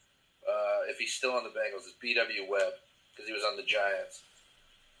Bengals, if he's still on the Bengals, is B.W. Webb, because he was on the Giants.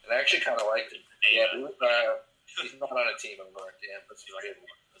 And I actually kind of liked him. He's not on a team anymore. Damn, let's see.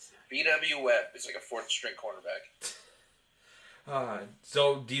 B.W. Webb is like a fourth-string cornerback.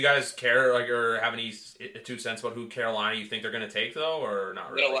 So, do you guys care, or have any 2 cents about who Carolina you think they're going to take, though, or not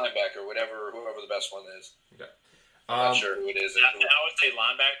really? Get a linebacker, whoever the best one is. Okay. I'm not sure who it is. I would say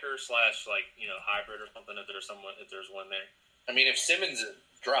linebacker / hybrid or something if there's one there. I mean, if Simmons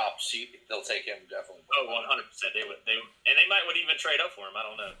drops, they'll take him definitely. Oh, 100%. They would, and they might even trade up for him. I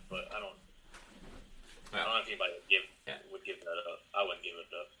don't know, but I don't know if anybody would give that up. I wouldn't give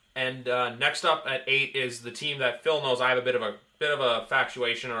it up. And next up at 8 is the team that Phil knows I have a bit of a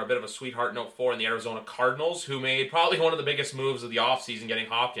factuation or a bit of a sweetheart note for in the Arizona Cardinals, who made probably one of the biggest moves of the offseason, getting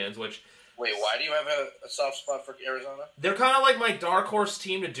Hopkins, which... Wait, why do you have a soft spot for Arizona? They're kind of like my dark horse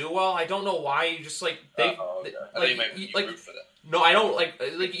team to do well. I don't know why. You just I thought you might root for them. No, I don't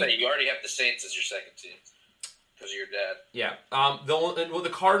you already have the Saints as your second team because of your dad. Yeah. The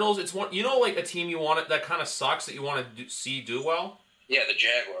Cardinals, it's one. A team you want that kind of sucks that you want to see do well. Yeah, the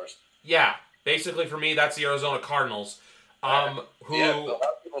Jaguars. Yeah, basically for me, that's the Arizona Cardinals. But a lot of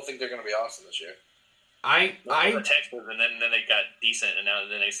people think they're going to be awesome this year. Texans, and then they got decent, and now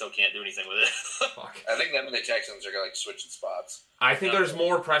they still can't do anything with it. Fuck. I think them and the Texans are switching spots. I think there's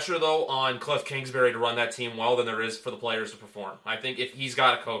more pressure though on Cliff Kingsbury to run that team well than there is for the players to perform. I think if he's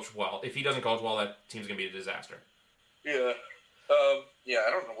got to coach well, if he doesn't coach well, that team's gonna be a disaster. Yeah. I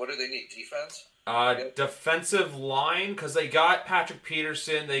don't know. What do they need? Defense. Defensive line, because they got Patrick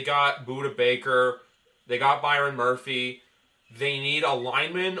Peterson, they got Budda Baker, they got Byron Murphy. They need a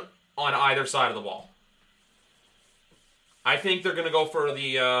lineman on either side of the ball. I think they're going to go for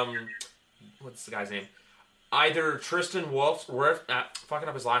the, what's the guy's name? Either Tristan Wirfs, fucking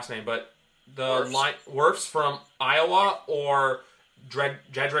up his last name, but Wirfs from Iowa or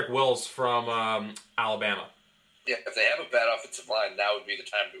Jedrick Wills from Alabama. Yeah, if they have a bad offensive line, now would be the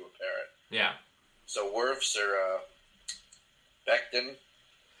time to repair it. Yeah. So Wirfs or Becton.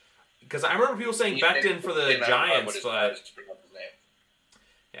 Because I remember people saying Becton for the Giants, but...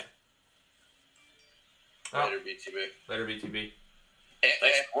 Yeah. Later BTB. And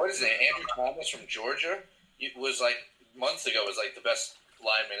what is it? Andrew Thomas from Georgia? It was months ago was the best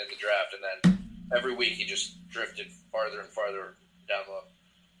lineman in the draft, and then every week he just drifted farther and farther down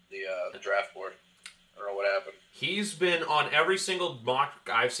the draft board. I don't know what happened. He's been on every single mock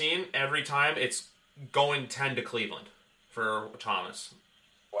I've seen. Every time it's going 10 to Cleveland for Thomas.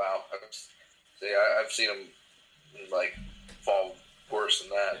 Wow. I've seen him fall worse than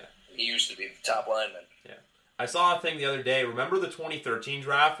that. Yeah. He used to be the top lineman. Yeah. I saw a thing the other day. Remember the 2013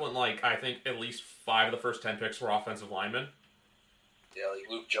 draft when I think at least 5 of the first 10 picks were offensive linemen? Yeah,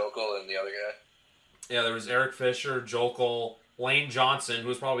 Luke Jokel and the other guy. Yeah, there was Eric Fisher, Jokel, Lane Johnson, who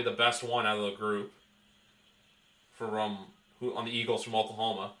was probably the best one out of the group. On the Eagles from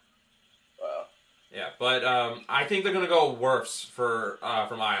Oklahoma. Wow. Yeah, but I think they're going to go Wirfs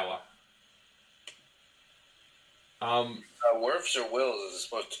from Iowa. Wirfs or Wills is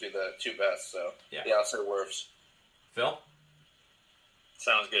supposed to be the 2 best, so yeah I'll say Wirfs. Phil?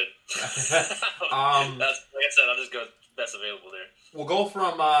 Sounds good. That's, like I said, I'll just go best available there. We'll go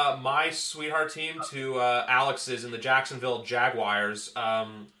from my sweetheart team to Alex's in the Jacksonville Jaguars.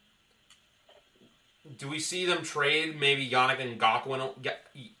 Do we see them trade maybe Yannick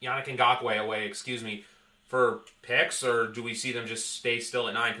Ngakoue away, for picks, or do we see them just stay still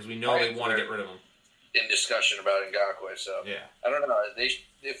at 9 because we know they want to get rid of him? In discussion about Ngakoue, so yeah. I don't know.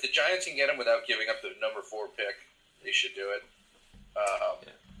 If the Giants can get him without giving up the number 4 pick, they should do it.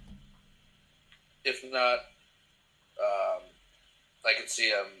 If not, I could see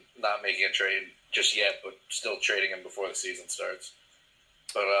him not making a trade just yet, but still trading him before the season starts.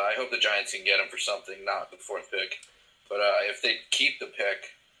 But I hope the Giants can get him for something, not the 4th pick. But if they keep the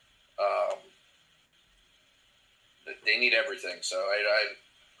pick, they need everything. So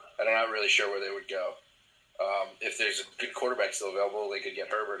I'm not really sure where they would go. If there's a good quarterback still available, they could get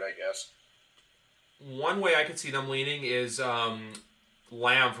Herbert, I guess. One way I could see them leaning is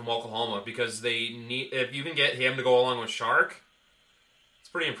Lamb from Oklahoma, because they need, if you can get him to go along with Shark, it's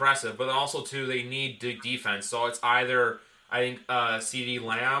pretty impressive. But also too, they need defense. So it's either, I think, CeeDee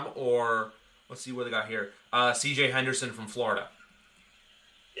Lamb or, let's see what they got here, CJ Henderson from Florida.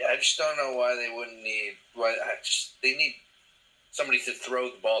 Yeah, I just don't know why they wouldn't need. They need somebody to throw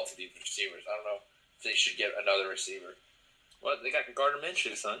the ball to these receivers. I don't know if they should get another receiver. Well, they got Gardner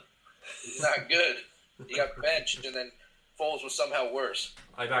Minshew, son. He's not good. He got benched, and then Foles was somehow worse.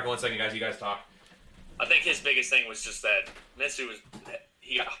 I'll be back in 1 second, guys. You guys talk. I think his biggest thing was just that Minshew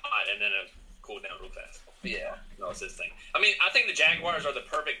he got hot and then it cooled down real fast. Yeah. That was his thing. I mean, I think the Jaguars are the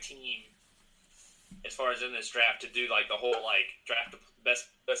perfect team as far as in this draft to do like the whole like draft the best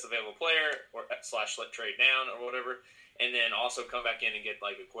available player or / trade down or whatever, and then also come back in and get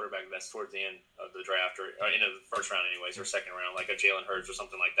like a quarterback that's towards the end of the draft or into the first round anyways or second round, like a Jalen Hurts or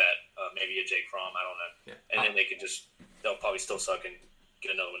something like that, maybe a Jake Fromm, I don't know. Yeah. And then they'll probably still suck and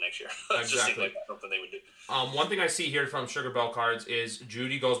get another one next year. It just seems like something they would do. One thing I see here from Sugar Bell Cards is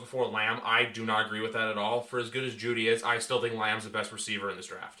Judy goes before Lamb. I do not agree with that at all. For as good as Judy is, I still think Lamb's the best receiver in this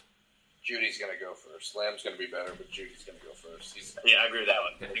draft. Judy's going to go first. Lamb's going to be better, but Judy's going to go first. Yeah, I agree with that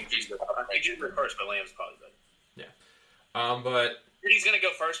one. I think Judy's first, but Lamb's probably better. Yeah. But Judy's going to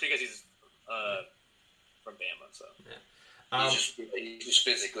go first because he's from Bama, so. Yeah. He's just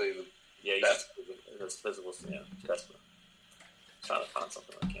physically the best. He's physical, yeah. That's trying to find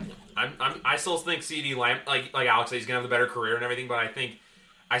something I can't. I still think CD Lamb, like Alex said, he's gonna have the better career and everything. But I think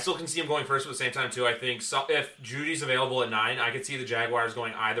I still can see him going first at the same time too. I think if Judy's available at 9, I could see the Jaguars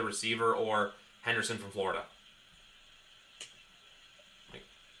going either receiver or Henderson from Florida.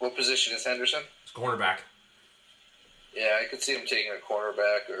 What position is Henderson? It's cornerback. Yeah, I could see him taking a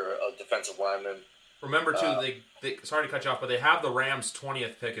cornerback or a defensive lineman. Remember too, they sorry to cut you off, but they have the Rams'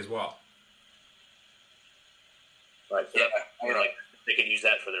 20th pick as well. Right. So Yeah, like they could use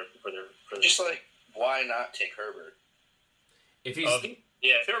that for their. Just like, why not take Herbert? If he's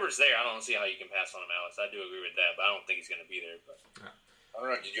if Herbert's there, I don't see how you can pass on him, Alex. I do agree with that, but I don't think he's going to be there. But I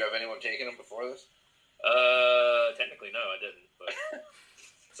don't know. Did you have anyone taking him before this? Technically, no, I didn't. But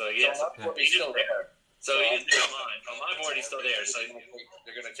so yes, he's still there. So he is there on mine. On my board, he's still there. So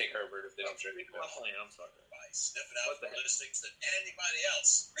they're going to take Herbert if they don't trade him. I'm sorry. By sniffing out more listings than anybody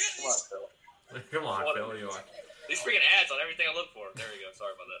else. Come on, Phil. Come on, Phil, you are. These freaking ads on everything I look for. There we go.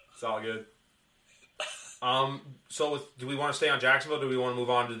 Sorry about that. It's all good. So do we want to stay on Jacksonville or do we want to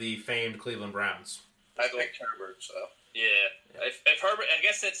move on to the famed Cleveland Browns? I picked Herbert, so. Yeah. If Herbert, I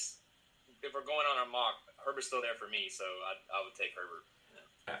guess if we're going on our mock, Herbert's still there for me, so I would take Herbert.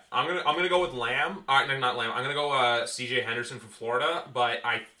 Yeah. I'm gonna go with Lamb. No, not Lamb. I'm gonna go C.J. Henderson from Florida, but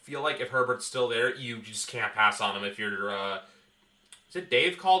I feel like if Herbert's still there, you just can't pass on him if you're is it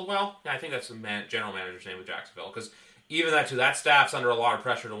Dave Caldwell? Yeah, I think that's the general manager's name of Jacksonville. Because even that staff's under a lot of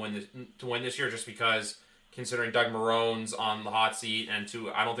pressure to win this year, just because considering Doug Marone's on the hot seat, and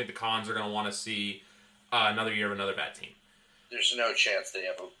I don't think the Cons are going to want to see another year of another bad team. There's no chance they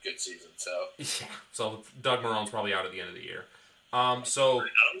have a good season. So yeah, so Doug Marone's probably out at the end of the year. So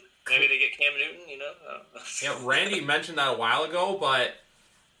maybe they get Cam Newton. You know. Yeah, Randy mentioned that a while ago, but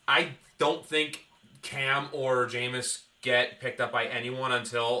I don't think Cam or Jameis get picked up by anyone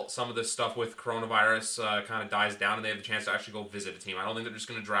until some of this stuff with coronavirus kind of dies down and they have the chance to actually go visit a team. I don't think they're just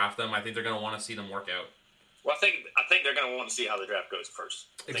going to draft them. I think they're going to want to see them work out. Well, I think they're going to want to see how the draft goes first.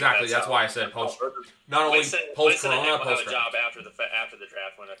 Exactly. That's why I said post. Not only post corona, post draft. Job after the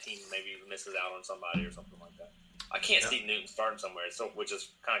draft when a team maybe misses out on somebody or something like that. I can't see Newton starting somewhere, which is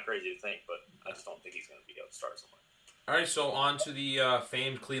kind of crazy to think, but I just don't think he's going to be able to start somewhere. All right, so on to the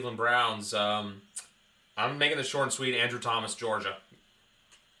famed Cleveland Browns. I'm making this short and sweet. Andrew Thomas, Georgia.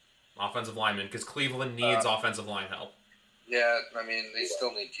 Offensive lineman, because Cleveland needs offensive line help. Yeah, I mean, they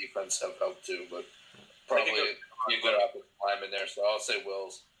still need defensive help too, but probably a good offensive lineman there, so I'll say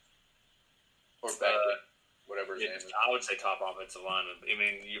Wills. Or Beckley, whatever his name is. I would say top offensive lineman. I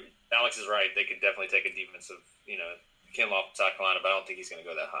mean, Alex is right. They could definitely take a defensive, Kinlaw from South Carolina, but I don't think he's going to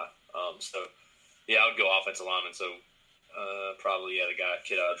go that high. I would go offensive lineman, so probably, the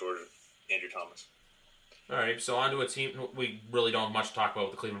kid out of Georgia, Andrew Thomas. All right, so on to a team we really don't have much to talk about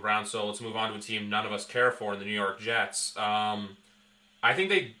with the Cleveland Browns, so let's move on to a team none of us care for in the New York Jets. Do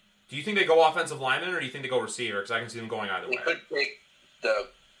you think they go offensive lineman or do you think they go receiver? Because I can see them going either way. They could take the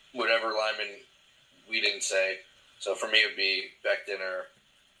whatever lineman we didn't say. So for me, it would be Becton or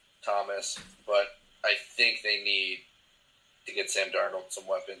Thomas, but I think they need to get Sam Darnold some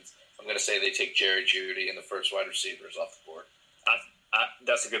weapons. I'm going to say they take Jerry Jeudy and the first wide receivers off the board.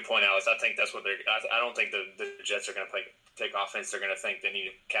 That's a good point, Alex. I think that's what they're. I don't think the Jets are going to take offense. They're going to think they need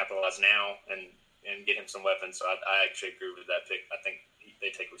to capitalize now and get him some weapons. So I actually agree with that pick. I think they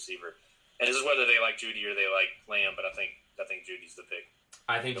take receiver. And this is whether they like Jeudy or they like Lamb, but I think Jeudy's the pick.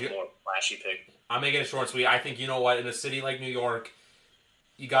 I think the more flashy pick. I'm making it short and sweet. I think you know what, in a city like New York,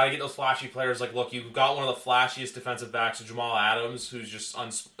 you got to get those flashy players. Like, look, you've got one of the flashiest defensive backs, Jamal Adams, who's just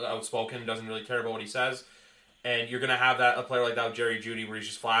outspoken, doesn't really care about what he says. and you're going to have a player like that with Jerry Jeudy where he's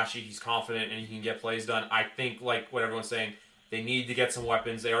just flashy, he's confident, and he can get plays done. I think, like what everyone's saying, they need to get some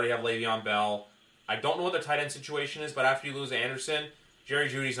weapons. They already have Le'Veon Bell. I don't know what their tight end situation is, but after you lose Anderson, Jerry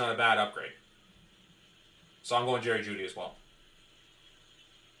Jeudy's not a bad upgrade. So I'm going Jerry Jeudy as well.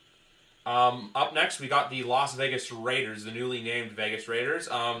 Up next, we got the Las Vegas Raiders, the newly named Vegas Raiders.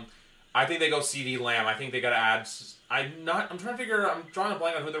 I think they go CeeDee Lamb. I think they got to add. I'm drawing a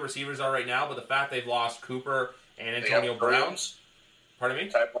blank on who the receivers are right now, but the fact they've lost Cooper and Antonio Brown. Pardon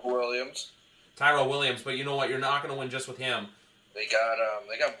me? Tyrell Williams, but you know what? You're not going to win just with him. They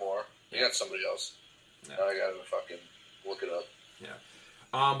got more. They got somebody else. Yeah. I got to fucking look it up. Yeah.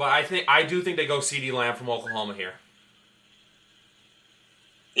 But I do think they go CeeDee Lamb from Oklahoma here.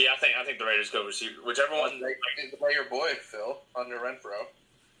 Yeah, I think the Raiders go receiver. Whichever one. They play your boy, Phil, Hunter Renfrow.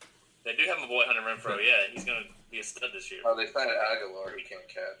 They do have my boy Hunter Renfrow, yeah. He's going to be a stud this year. Oh, they signed Aguilar, he can't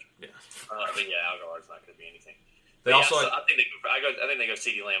catch. Yeah. But yeah, Aguilar's not going to be anything. They also. I think they go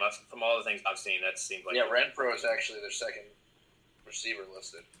CeeDee Lamb. From all the things I've seen, that seems like. Yeah, Renfrow is actually their second receiver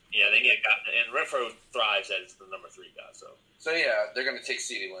listed. Yeah, they need a guy, and Renfrow thrives as the number 3 guy. So yeah, they're going to take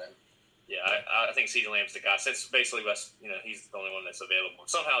CeeDee Lamb. Yeah, I think CeeDee Lamb's the guy. Since basically he's the only one that's available.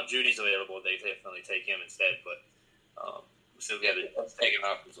 Somehow Judy's available. They definitely take him instead. But let's take him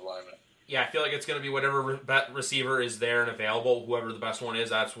off as a lineman. Yeah, I feel like it's going to be whatever receiver is there and available. Whoever the best one is,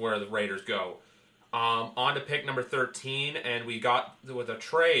 that's where the Raiders go. On to pick number 13, and we got with a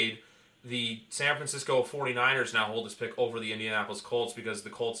trade. The San Francisco 49ers now hold this pick over the Indianapolis Colts because the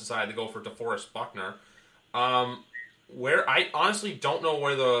Colts decided to go for DeForest Buckner. Where I honestly don't know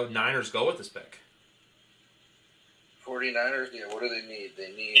where the Niners go with this pick. 49ers, yeah. What do they need?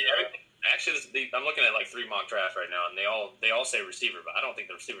 They need. Actually, I'm looking at like 3 mock drafts right now, and they all say receiver, but I don't think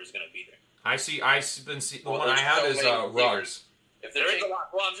the receiver is going to be there. The one I have is Ruggs. If there is a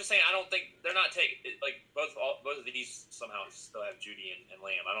lot, well, I'm just saying I don't think they're not taking like both of these somehow still have Judy and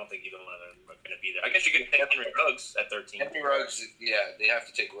Lamb. I don't think either one of them are going to be there. I guess you could take Henry Ruggs at 13. Henry Ruggs, yeah, they have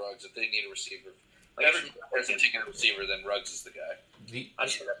to take Ruggs if they need a receiver. Like if they're taking a receiver, then Ruggs is the guy. I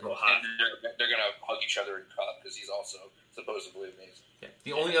just think that's a little hot. They're going to hug each other in Cup because he's also supposedly amazing. Yeah.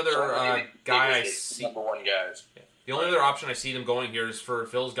 The only other guy I see, number 1 guys. Yeah. The only other option I see them going here is for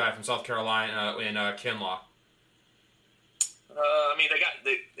Phil's guy from South Carolina in Kinlaw. I mean,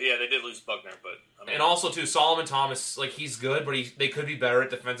 they did lose Buckner, but I mean, and also too Solomon Thomas, like he's good, but they could be better at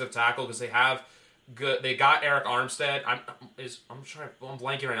defensive tackle because they have good. They got Eric Armstead. I'm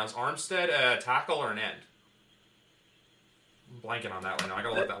blanking right now. Is Armstead a tackle or an end? I'm blanking on that right now. I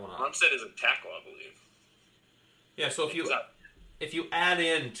gotta look that one up. Armstead is a tackle, I believe. Yeah, so if you add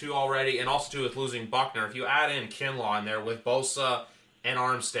in to already, and also too with losing Buckner, if you add in Kinlaw in there with Bosa and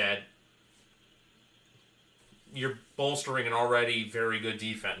Armstead, you're bolstering an already very good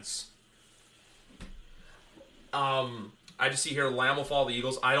defense. I just see here Lamb will follow the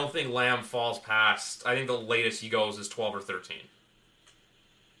Eagles. I don't think Lamb falls past. I think the latest he goes is 12 or 13.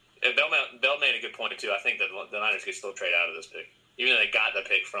 And Bell made a good point too. I think that the Niners could still trade out of this pick, even though they got the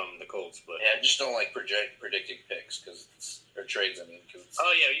pick from the Colts. But yeah, I just don't like predicting picks or trades. I mean,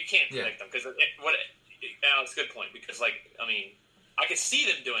 oh yeah, you can't predict them because Alex, good point because I could see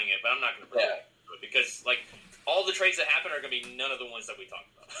them doing it, but I'm not going to predict it because all the trades that happen are going to be none of the ones that we talked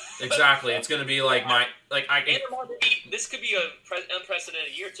about. Exactly. It's going to be this could be an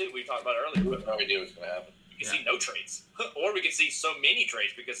unprecedented year, too. We talked about it earlier. We have no idea what's going to happen. We could see no trades. Or we could see so many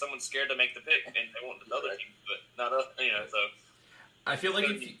trades because someone's scared to make the pick and they want another team, but not us. So. I feel like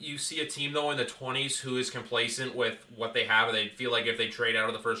if you see a team, though, in the 20s who is complacent with what they have, they feel like if they trade out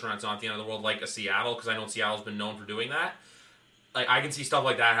of the first round, it's not the end of the world, like a Seattle, because I know Seattle's been known for doing that. I can see stuff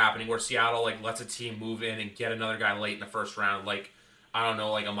like that happening where Seattle lets a team move in and get another guy late in the first round, I don't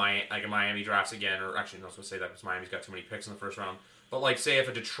know, a Miami drafts again, or actually, no, I was going to say that because Miami's got too many picks in the first round. But say if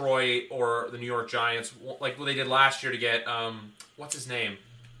a Detroit or the New York Giants, like what they did last year to get what's his name?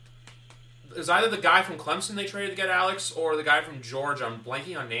 It was either the guy from Clemson they traded to get Alex, or the guy from Georgia. I'm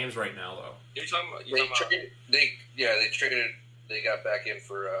blanking on names right now, though. You're talking about. They traded. They got back in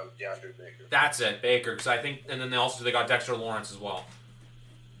for DeAndre Baker. That's it, Baker. Because I think, and then they got Dexter Lawrence as well.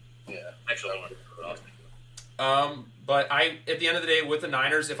 Yeah, Dexter Lawrence. But at the end of the day, with the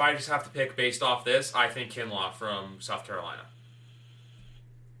Niners, if I just have to pick based off this, I think Kinlaw from South Carolina.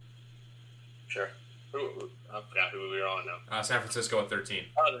 Sure. I forgot who we were on now. San Francisco at 13.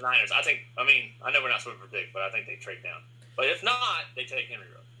 Oh, the Niners. I know we're not supposed to predict, but I think they trade down. But if not, they take Henry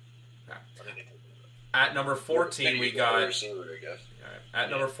Ruggs. Okay. I think they take Henry Ruggs. At number 14, we got. Receiver, I guess. At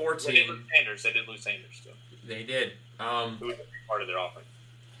number 14, They did lose Sanders too. They did. Who was part of their offense?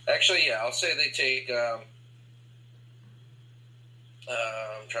 Actually, yeah, I'll say they take. I'm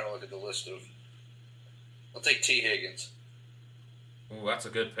trying to look at the list of I'll take T. Higgins. Ooh, that's a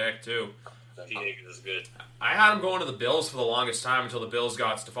good pick, too. T. Higgins is good. I had him going to the Bills for the longest time until the Bills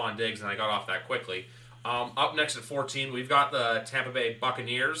got Stephon Diggs, and I got off that quickly. Up next at 14, we've got the Tampa Bay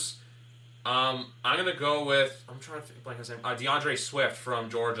Buccaneers. I'm going to go with, I'm trying to think, blank his name, DeAndre Swift from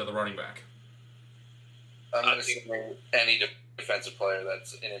Georgia, the running back. I'm going to say any defensive player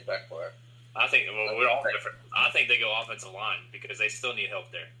that's an impact player. I think we're all different. I think they go offensive line because they still need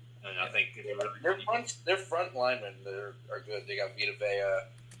help there. And I think their front linemen are good. They got Vita Vea.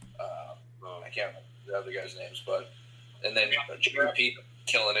 I can't remember the other guys' names, but and then JPP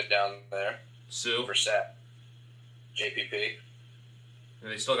killing it down there. Sue for Sat. JPP.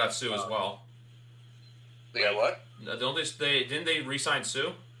 And they still got Sue as well. They got what? Don't they? Didn't they re-sign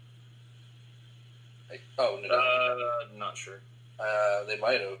Sue? No. Not sure. They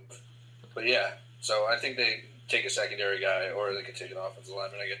might have, but yeah. So I think they take a secondary guy, or they could take an offensive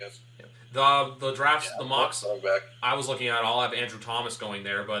lineman, I guess. The drafts, the mocks back. I was looking at, I'll have Andrew Thomas going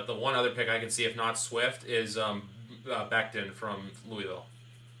there, but the one other pick I can see, if not Swift, is Becton from Louisville.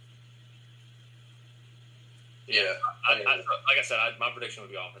 Yeah. Like I said, my prediction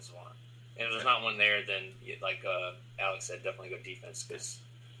would be offensive line. And if there's not one there, then, like Alex said, definitely go defense.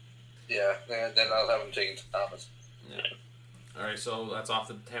 Yeah, and then I'll have him taking Thomas. Yeah. All right, so that's off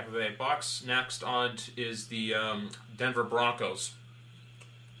the Tampa Bay Bucks. Next on is the Denver Broncos.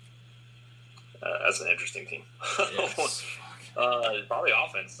 That's an interesting team. Yes. Probably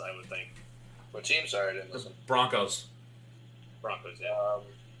offense, I would think. What team? Sorry, I didn't listen. Broncos. Broncos, yeah.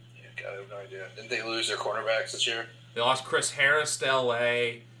 God, I have no idea. Didn't they lose their cornerbacks this year? They lost Chris Harris to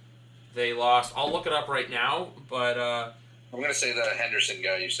L.A. They lost... I'll look it up right now, but... I'm going to say that Henderson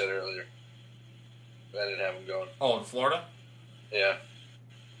guy you said earlier. I didn't have him going. Oh, in Florida? Yeah.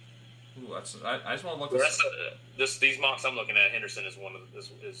 Ooh, that's... I just want to look this. These mocks I'm looking at, Henderson is one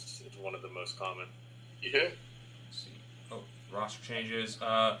of the most common. Yeah. Let's see. Oh, roster changes.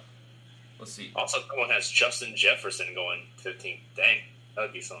 Let's see. Also, someone has Justin Jefferson going 15th. Dang, that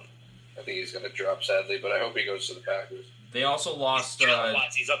would be something. I think he's going to drop sadly, but I hope he goes to the Packers. They also lost.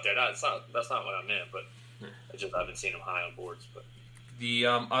 He's up there. That's not what I meant, but I haven't seen him high on boards. But the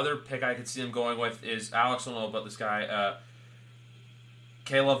other pick I could see him going with is Alex. I don't know about this guy,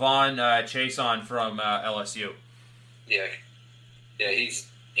 K'Lavon Chason from LSU. Yeah, he's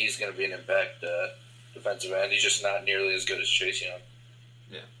going to be an impact defensive end. He's just not nearly as good as Chase Young.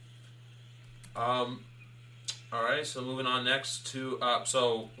 Yeah. All right, so moving on next to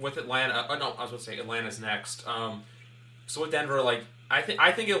so with Atlanta. I was going to say Atlanta's next. So with Denver, like I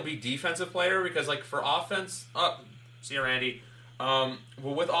think it'll be defensive player because like for offense, see you, Randy. Well,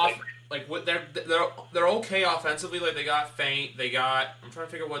 with they're okay offensively. Like they got Feint. They got. I'm trying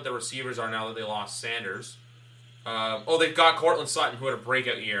to figure out what the receivers are now that they lost Sanders. They've got Cortland Sutton who had a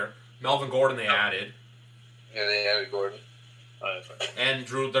breakout year. Melvin Gordon they added. Yeah, they added Gordon. And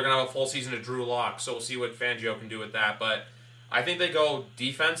Drew, they're gonna have a full season of Drew Lock, so we'll see what Fangio can do with that. But I think they go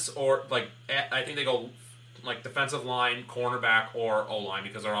defense or I think they go like defensive line, cornerback, or O line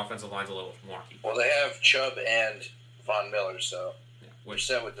because our offensive line's a little wonky. Well, they have Chubb and Von Miller, so we're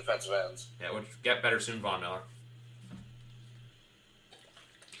set with defensive ends. Yeah, would get better soon, Von Miller.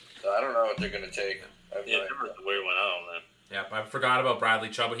 So I don't know what they're gonna take. Yeah, Denver's a weird one. I don't know. Yeah, I forgot about Bradley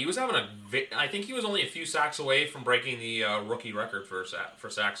Chubb. He was having I think he was only a few sacks away from breaking the rookie record for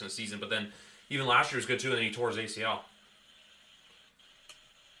sacks in a season. But then even last year was good too, and then he tore his ACL.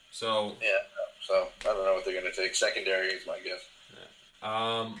 So yeah, so I don't know what they're going to take. Secondary is my guess.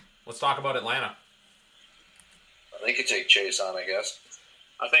 Yeah. Let's talk about Atlanta. They could take Chase on, I guess.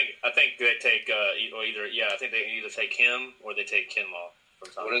 I think they take I think they either take him or they take Kinlaw.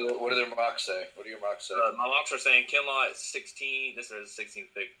 What do their mocks say? What do your mocks say? My mocks are saying Kinlaw at 16. This is the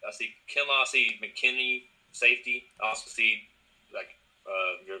 16th pick. I see Kinlaw. I see McKinney, safety. I also see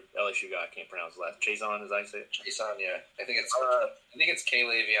your LSU guy. I can't pronounce his last. Chason, as I say it. Chason, yeah. I think it's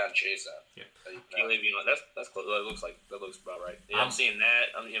K'Lavon Chason. Yeah. K'Lavon. That's close. That looks about right. Yeah, I'm seeing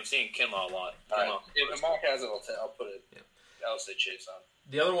that. I'm seeing Kinlaw a lot. If the mock has it, I'll put it. Yeah. I'll say Chason.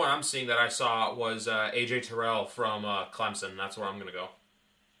 The other one I'm seeing that I saw was AJ Terrell from Clemson. That's where I'm going to go.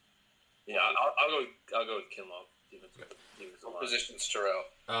 Yeah, I'll go with Kinlaw. What position's Terrell?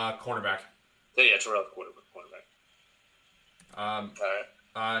 Cornerback. Yeah, Terrell, cornerback. All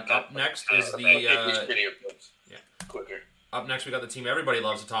right. Up next is the quicker. Up next, we got the team everybody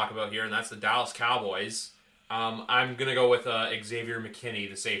loves to talk about here, and that's the Dallas Cowboys. I'm gonna go with Xavier McKinney,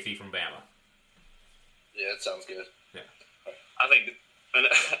 the safety from Bama. Yeah, that sounds good. Yeah, I think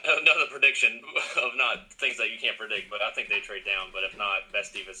another prediction of not things that you can't predict, but I think they trade down. But if not,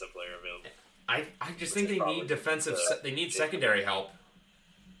 best defensive player available. I just think they need defensive. They need secondary help.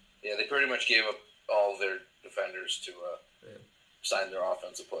 Yeah, they pretty much gave up all their defenders to sign their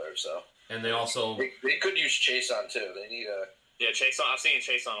offensive player. So, and they also they could use Chase on too. They need a Chase on. I've seen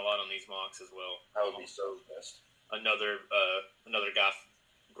Chase on a lot on these mocks as well. I would be so pissed. Another guy,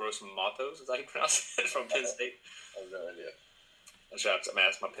 Gross Matos, is that how you pronounce it, from Penn State? I have no idea. I'm asking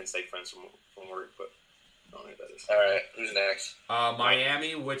my Penn State friends from work, but I don't know who that is. All right, who's next?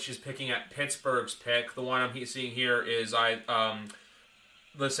 Miami, which is picking at Pittsburgh's pick. The one I'm seeing here is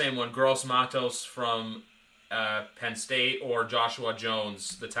the same one, Gross Matos from Penn State, or Joshua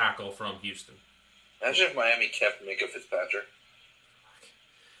Jones, the tackle from Houston. Imagine if Miami kept Minka Fitzpatrick.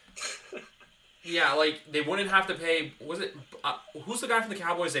 Yeah, like, they wouldn't have to pay, who's the guy from the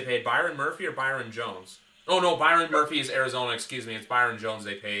Cowboys they paid, Byron Murphy or Byron Jones? Oh, no, Byron Murphy is Arizona, excuse me, it's Byron Jones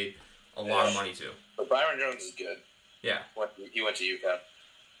they paid a lot of money to. But Byron Jones is good. Yeah. He went to UConn.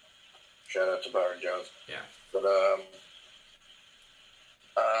 Shout out to Byron Jones. Yeah. But,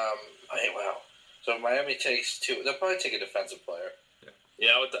 wow. So Miami takes two, they'll probably take a defensive player.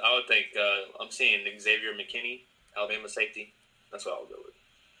 Yeah, I would think, I'm seeing Xavier McKinney, Alabama safety. That's what I would go with.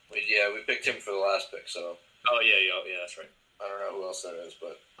 We picked him for the last pick, so. Oh, yeah, that's right. I don't know who else that is,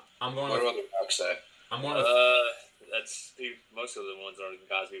 but. I'm going what do other docs say? I'm going that's most of the ones are the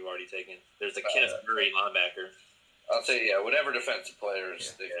guys we've already taken. There's a Kenneth Murray linebacker. I'll say, whatever defensive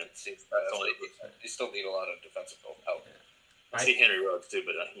players they still need a lot of defensive help. Yeah. I see Henry Ruggs too,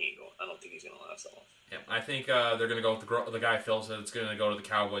 but he ain't going. I don't think he's going to last that long. Yeah, I think they're going to go with the guy Phil said it's going to go to the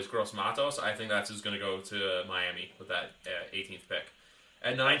Cowboys, Gross Matos. I think that's who's going to go to Miami with that 18th pick.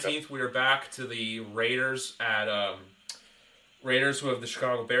 At 19th, we are back to the Raiders at Raiders, who have the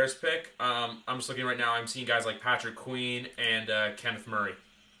Chicago Bears pick. I'm just looking right now. I'm seeing guys like Patrick Queen and Kenneth Murray.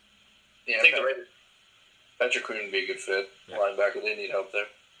 Yeah, I think the Raiders. Patrick Queen would be a good fit. Yeah. Linebacker, they need help there.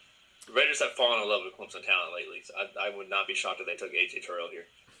 The Raiders have fallen in love with Clemson talent lately. So I would not be shocked if they took A.J. Terrell here.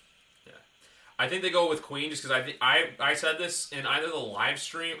 Yeah, I think they go with Queen just because I said this in either the live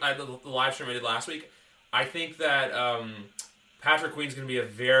stream, the live stream I did last week. I think that Patrick Queen's going to be a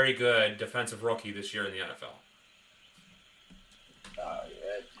very good defensive rookie this year in the NFL. I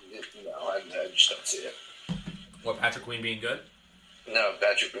just don't see it. What, Patrick Queen being good? No,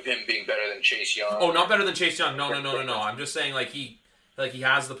 him being better than Chase Young. Oh, not better than Chase Young. No. I'm just saying he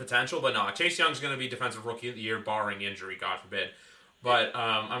has the potential, but no. Chase Young's going to be defensive rookie of the year, barring injury, God forbid. But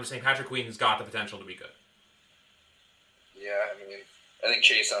I'm just saying Patrick Queen has got the potential to be good. Yeah, I think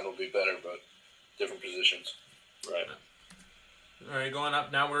Chase Young will be better, but different positions. Right. All right, going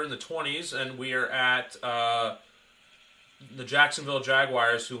up now. We're in the 20s, and we are at the Jacksonville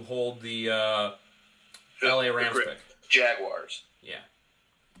Jaguars, who hold the LA Rams pick. Jaguars. Yeah.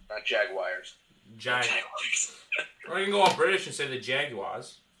 Not Jaguars. Jaguars. Or you can go all British and say the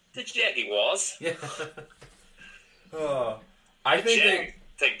Jaguars. The Jaguars. Yeah. I think they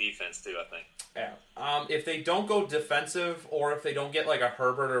take defense too. I think. Yeah. If they don't go defensive, or if they don't get like a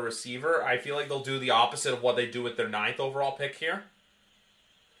Herbert or receiver, I feel like they'll do the opposite of what they do with their 9th overall pick here.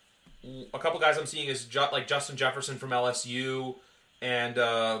 A couple guys I'm seeing is like Justin Jefferson from LSU, and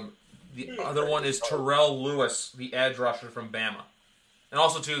the other one is Terrell Lewis, the edge rusher from Bama, and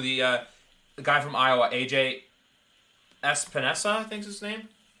also too the guy from Iowa, AJ Espinosa, I think is his name.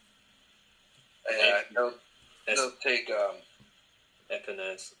 Yeah, they'll take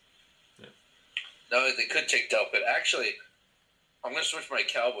Epinez. Yeah. No, they could take Delpit. Actually, I'm going to switch my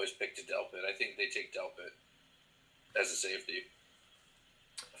Cowboys pick to Delpit. I think they take Delpit as a safety.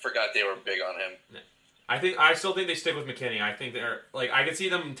 I forgot they were big on him. Yeah. I still think they stick with McKinney. I think they're I could see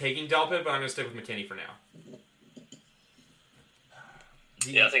them taking Delpit, but I'm going to stick with McKinney for now.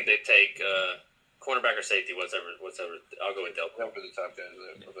 Yeah, I think they take cornerback or safety, whatever. I'll go with Delpit. Delpit are the top guys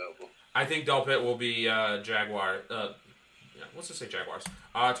that are available. I think Delpit will be Jaguar. Let's just say Jaguars.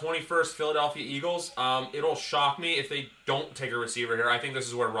 21st, Philadelphia Eagles. It'll shock me if they don't take a receiver here. I think this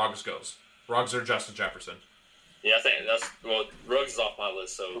is where Ruggs goes. Ruggs or Justin Jefferson. Yeah, I think Ruggs is off my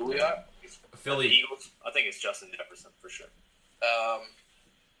list. So who we got? Philly. Eagles. I think it's Justin Jefferson for sure.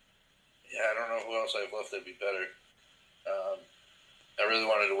 Yeah, I don't know who else I have left that'd be better. I really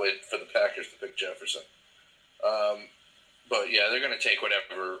wanted to wait for the Packers to pick Jefferson. But yeah, they're going to take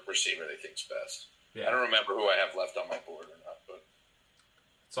whatever receiver they think's best. Yeah. I don't remember who I have left on my board or not, but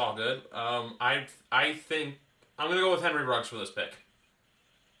it's all good. I think I'm going to go with Henry Ruggs for this pick.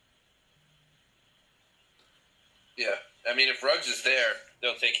 Yeah, if Ruggs is there,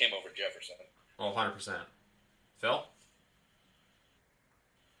 they'll take him over Jefferson. Oh, 100%. Phil?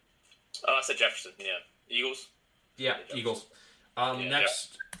 I said Jefferson. Yeah, Eagles. Yeah, Eagles.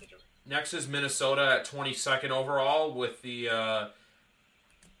 Next is Minnesota at 22nd overall with the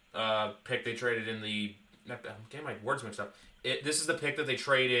pick they traded in the I'm getting my words mixed up. This is the pick that they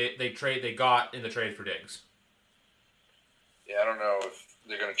got in the trade for Diggs. Yeah, I don't know if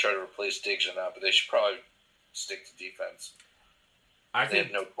they're going to try to replace Diggs or not, but they should probably stick to defense. They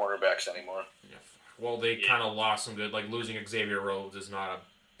have no cornerbacks anymore. Yeah. Well, they kind of lost some good. Like losing Xavier Rhodes is not a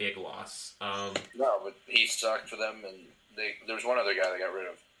big loss. No, but he sucked for them, and there was one other guy they got rid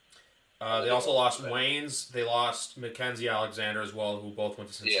of. They also lost Waynes. They lost Mackenzie Alexander as well, who both went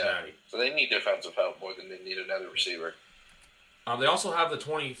to Cincinnati. Yeah, so they need defensive help more than they need another receiver. They also have the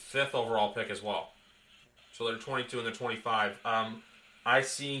 25th overall pick as well. So they're 22 and they're 25. I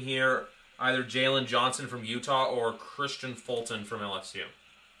see here either Jalen Johnson from Utah or Christian Fulton from LSU.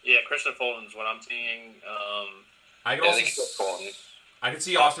 Yeah, Christian Fulton's what I'm seeing. I can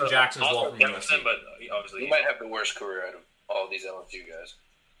see Austin Jackson as well from USC. But obviously he might have the worst career out of all these LSU guys.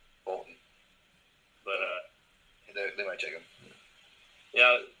 Fulton. But they might take him.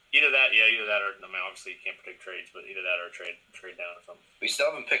 Yeah, either that or I mean obviously you can't predict trades, but either that or trade down or something. We still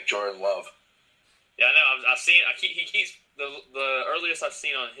haven't picked Jordan Love. Yeah, I know. I've seen. He keeps the earliest I've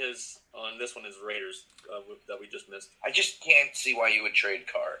seen on this one is Raiders that we just missed. I just can't see why you would trade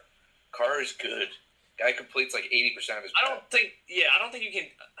Carr. Carr is good. Guy completes like 80% of his. I don't think you can.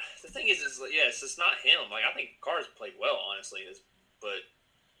 The thing is it's just not him. Like I think Carr's played well, honestly. But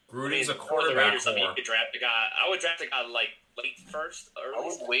Gruden's a quarterback. You could draft a guy. I would draft a guy like late first. Early. I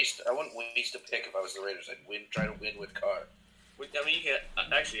wouldn't waste a pick if I was the Raiders. I'd try to win with Carr. I mean, you can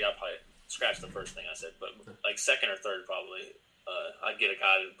actually. I'll probably scratch the first thing I said, but like second or third probably. I'd get a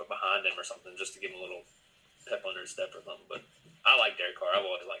guy behind him or something just to give him a little pep under his step or something. But I like Derek Carr. I've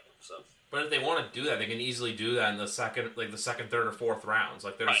always liked him. So. But if they want to do that, they can easily do that in the second, third, or fourth rounds.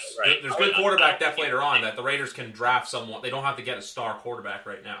 Like there's Right. good quarterback depth later on that the Raiders can draft someone. They don't have to get a star quarterback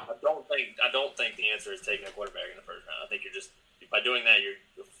right now. I don't think the answer is taking a quarterback in the first round. I think you're just by doing that you're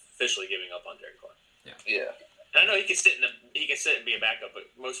officially giving up on Derek Carr. Yeah. And I know he can sit and be a backup, but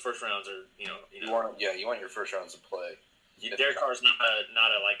most first rounds are you want your first rounds to play. Derek Carr's not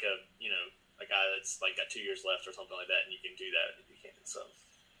a guy that's like got 2 years left or something like that, and you can do that if you can. So.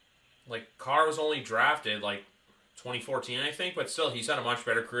 Like, Carr was only drafted, 2014, I think, but still, he's had a much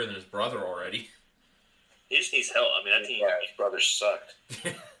better career than his brother already. He just needs help. I mean, that team... Yeah, his brother sucked.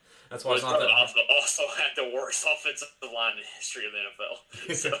 That's why his brother also had the worst offensive line in the history of the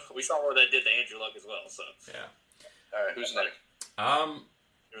NFL. So, we saw what that did to Andrew Luck as well, so... Yeah. All right, who's next?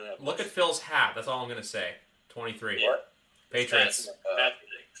 Look at Phil's hat. That's all I'm going to say. 23. Yeah. Patriots. I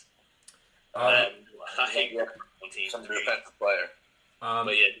hate some defensive player.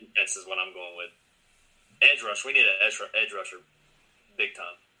 But yeah, defense is what I'm going with. Edge rush. We need an edge rusher, big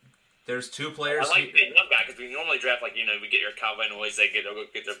time. There's two players. I like the young guy because we normally draft we get your Calvin Noyes, they get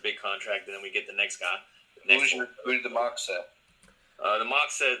their big contract, and then we get the next guy. Who did the mock say? The mock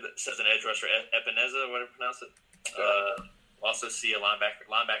says an edge rusher, Epineza, whatever you pronounce it. Also see a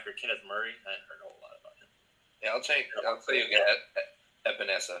linebacker Kenneth Murray. I hadn't heard a whole lot about him. Yeah, I'll say you get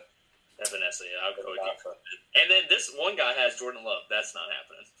Epineza. Yeah, I'll go with you. And then this one guy has Jordan Love. That's not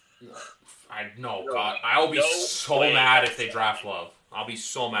happening. God. I'll be so mad if they draft Love. I'll be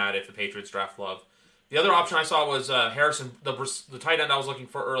so mad if the Patriots draft Love. The other option I saw was Harrison, the tight end I was looking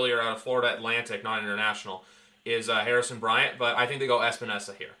for earlier out of Florida Atlantic, not International, is Harrison Bryant, but I think they go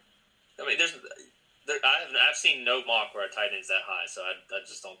Espinosa here. I mean, I've seen no mock where a tight end's that high, so I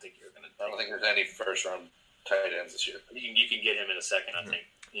just don't think you're going to. I don't think there's any first round tight ends this year. You can get him in a second, I think,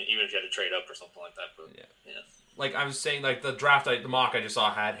 even if you had to trade up or something like that. But yeah. Like I was saying, the mock I just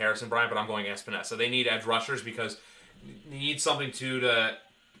saw had Harrison Bryant, but I'm going Espinosa. They need edge rushers because they need something to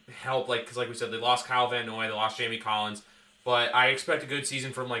help. Because like we said, they lost Kyle Van Noy, they lost Jamie Collins, but I expect a good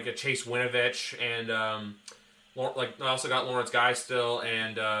season from a Chase Winovich and I also got Lawrence Guy still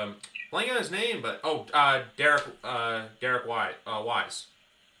and blanking on his name, but Derek Wise.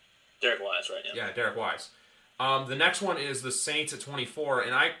 Derek Wise, right now. Yeah, Derek Wise. The next one is the Saints at 24,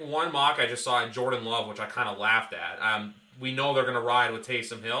 and one mock I just saw in Jordan Love, which I kind of laughed at. We know they're going to ride with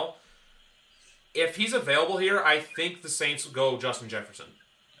Taysom Hill. If he's available here, I think the Saints go Justin Jefferson.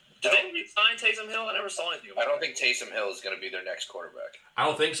 Did they sign Taysom Hill? I never saw anything about I don't think Taysom Hill is going to be their next quarterback. I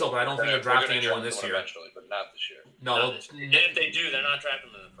don't think so, but I don't think they're drafting anyone this year. Eventually, but not this year. No. And if they do, they're not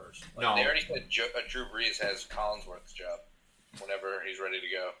drafting him in the first. No. They already said Drew Brees has Collinsworth's job whenever he's ready to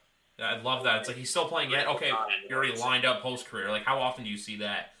go. Yeah, I'd love that. It's he's still playing yet. Okay, you're already lined up post-career. How often do you see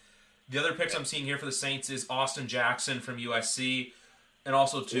that? The other picks I'm seeing here for the Saints is Austin Jackson from USC, and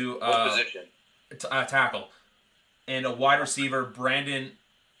also to what position? Tackle, and a wide receiver Brandon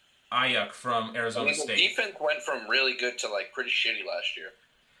Ayuk from Arizona State. The defense went from really good to pretty shitty last year,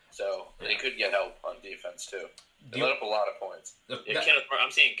 so they could get help on defense too. They let up a lot of points.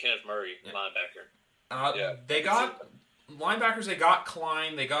 I'm seeing Kenneth Murray, linebacker. They got linebackers. They got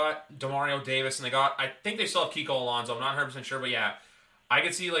Klein. They got Demario Davis, and I think they still have Kiko Alonso. I'm not 100% sure, but yeah, I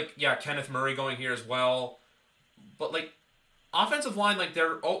could see Kenneth Murray going here as well. But offensive line,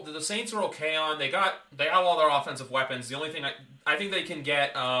 the Saints are okay on. They have all their offensive weapons. The only thing I think they can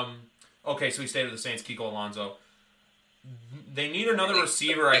get. Okay, so he stayed with the Saints. Kiko Alonso. They need another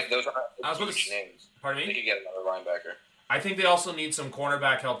receiver. Those are huge names. Pardon me? They could get another linebacker. I think they also need some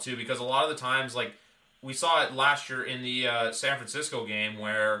cornerback help too, because a lot of the times, we saw it last year in the San Francisco game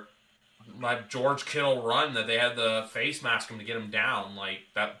where George Kittle run that they had the face mask him to get him down,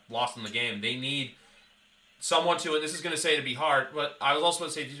 that lost in the game. They need someone to, and this is going to say to be hard, but I was also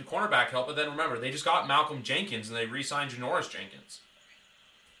going to say to cornerback help, but then remember, they just got Malcolm Jenkins and they re-signed Janoris Jenkins.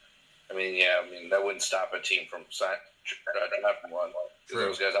 That wouldn't stop a team from drafting one.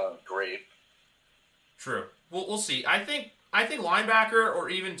 Those guys aren't great. True. We'll see. I think linebacker or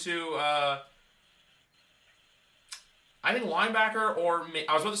even I think linebacker or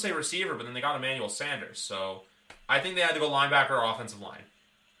I was about to say receiver, but then they got Emmanuel Sanders, so I think they had to go linebacker or offensive line.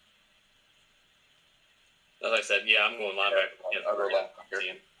 As I said, I'm going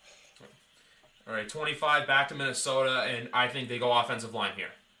linebacker. All right, 25 back to Minnesota, and I think they go offensive line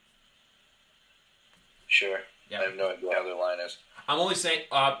here. Sure. Yeah. I have no idea how their line is. I'm only saying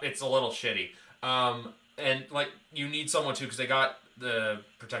it's a little shitty. And you need someone too because they got the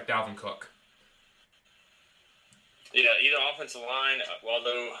protect Dalvin Cook. Yeah, either offensive line.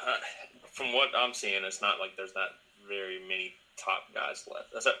 Although from what I'm seeing, it's not like there's not very many top guys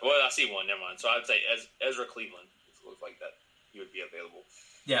left. I see one. Never mind. So I'd say Ezra Cleveland. It looks like that he would be available.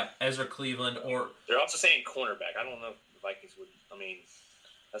 Yeah, Ezra Cleveland or they're also saying cornerback. I don't know if the Vikings would.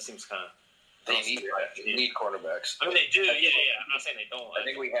 That seems kind of. They need cornerbacks. They do. Yeah. I'm not saying they don't. I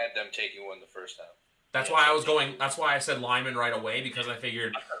think we had them taking one the first time. That's why I said lineman right away, because I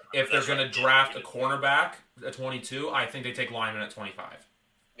figured if they're going to draft a cornerback at 22, I think they take lineman at 25.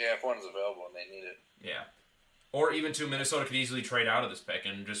 Yeah, if one is available and they need it. Yeah. Or even Minnesota could easily trade out of this pick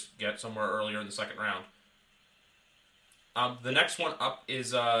and just get somewhere earlier in the second round. The next one up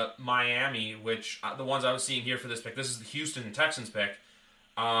is Miami, which the ones I was seeing here for this pick, this is the Houston Texans pick,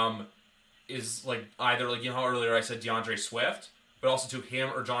 is either how earlier I said DeAndre Swift, but also to him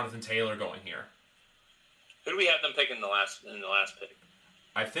or Jonathan Taylor going here. Who do we have them picking in the last pick?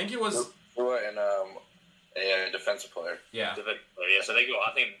 I think it was and a defensive player. Yeah. So they go.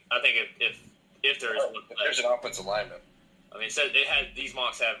 I think if there's an offensive lineman. It said they had these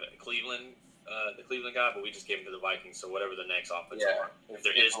mocks have Cleveland, the Cleveland guy, but we just gave him to the Vikings. So whatever the next offensive line. If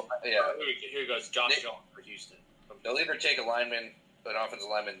there is, here goes Josh Jones for Houston. They'll either take an offensive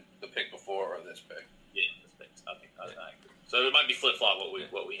lineman, the pick before or this pick. Yeah, this pick. I think I agree. So it might be flip flop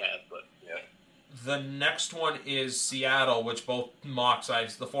what we have, but yeah. The next one is Seattle, which both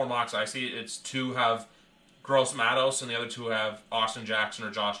the four mocks I see, it's two have Gross Matos and the other two have Austin Jackson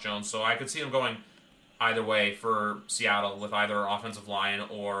or Josh Jones. So I could see them going either way for Seattle with either offensive line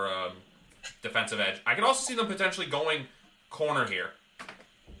or defensive edge. I could also see them potentially going corner here.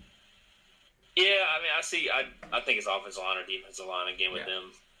 Yeah, I think it's offensive line or defensive line again with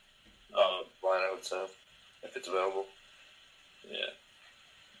them. Line out, so if it's available. Yeah.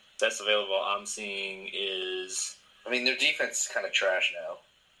 Best available I'm seeing is... their defense is kind of trash now.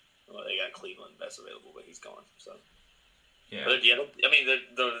 Well, they got Cleveland best available, but he's gone. So yeah. But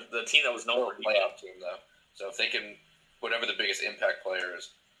the team that was known for playoff team though. So if they can, whatever the biggest impact player is,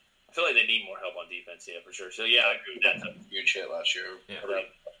 I feel like they need more help on defense. Yeah, for sure. So yeah, I agree with that. Huge hit last year. Yeah.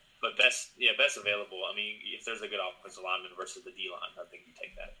 But best available. If there's a good offensive lineman versus the D line, I think you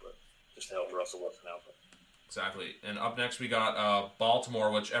take that. But just to help Russell Wilson out. Exactly. And up next we got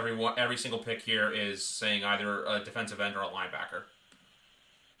Baltimore, which every single pick here is saying either a defensive end or a linebacker.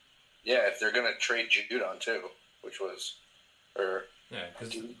 Yeah, if they're going to trade Judon too, because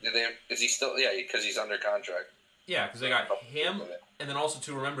is he still? Yeah, because he's under contract. Yeah, because they got him, and then also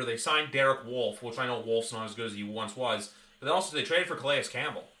to remember they signed Derek Wolfe, which I know Wolfe's not as good as he once was, but then also they traded for Calais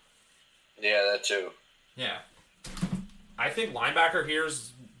Campbell. Yeah, that too. Yeah, I think linebacker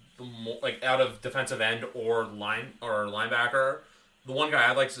here's out of defensive end or linebacker, the one guy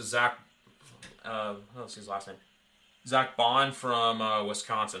I like is Zach. Let's see his last name. Zach Bond from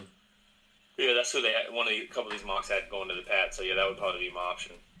Wisconsin. Yeah, that's who they had. A couple of these mocks had going to the Pats. So yeah, that would probably be my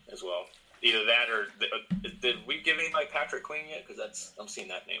option as well. Either that or did we give anybody Patrick Queen yet? Because I'm seeing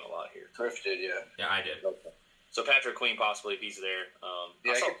that name a lot here. Griff did, yeah. Yeah, I did. Okay. So Patrick Queen possibly if he's there. I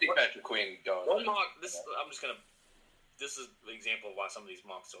can see Patrick Queen going. One mock. This is the example of why some of these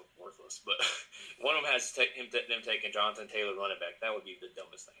mocks are worthless. But one of them has them taking Jonathan Taylor running back. That would be the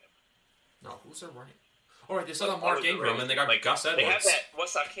dumbest thing ever. No, who's their running? All right, they still got Mark Ingram, and they got Gus Edwards. They have that.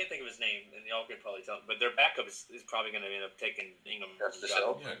 I can't think of his name, and y'all could probably tell him. But their backup is probably going to end up taking Ingram. Justice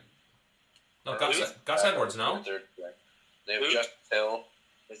Hill. Yeah. No, Gus Edwards, no? They have Justice Hill.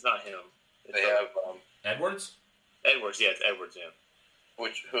 It's not him. They have Edwards? Edwards, yeah, it's Edwards, yeah.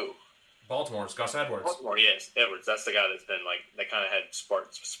 Who? Baltimore's Gus Edwards. Baltimore, yes, Edwards. That's the guy that's been they kind of had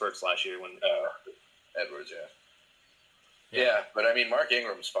spurts last year when. Edwards, yeah, but I mean, Mark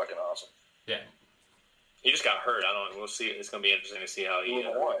Ingram's fucking awesome. Yeah. He just got hurt. We'll see. It's going to be interesting to see how he.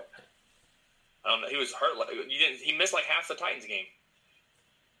 What? I don't know. He was hurt. He missed like half the Titans game.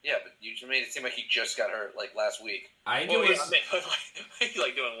 Yeah, but you made it seem like he just got hurt like last week. I meant,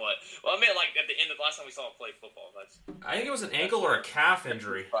 like doing what? Well, I meant like at the end of the last time we saw him play football. I think it was an ankle or a calf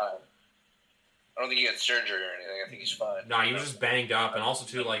injury. Fine. I don't think he had surgery or anything. I think he's fine. No, he was just banged up, and also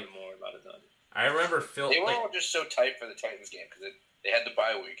too like. More about it. I remember Phil. They were all just so tight for the Titans game because they had the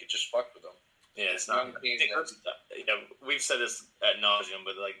bye week. It just fucked with them. Yeah, it's not. We've said this ad nauseum,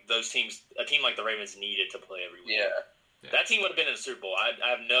 but like those teams, a team like the Ravens needed to play every week. Yeah. That team would have been in the Super Bowl. I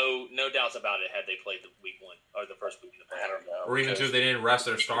have no doubts about it had they played the week one or the first week of the I don't know. Or even if they didn't rest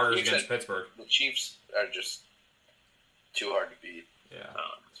their starters against Pittsburgh. The Chiefs are just too hard to beat. Yeah.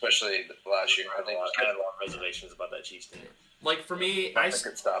 Especially last year. I had a lot of reservations about that Chiefs team. Like for me, I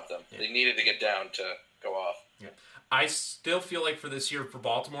could stop them. Yeah. They needed to get down to go off. Yeah. I still feel like for this year for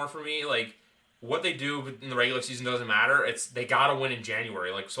Baltimore, for me, like what they do in the regular season doesn't matter. It's they gotta win in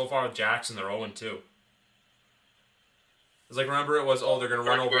January. Like so far with Jackson, they're 0-2. It's like remember it was they're gonna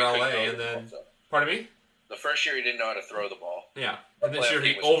run over LA and then pardon me? The first year he didn't know how to throw the ball. Yeah. And this year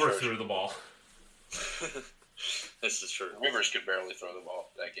he overthrew the ball. This is true. Rivers could barely throw the ball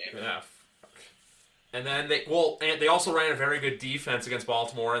that game. Yeah. And then they also ran a very good defense against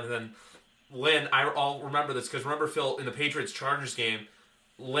Baltimore, and then Lynn, I'll remember this because remember Phil in the Patriots-Chargers game,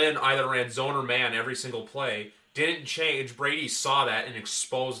 Lynn either ran zone or man every single play, didn't change. Brady saw that and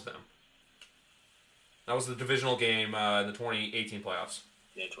exposed them. That was the divisional game in the 2018 playoffs.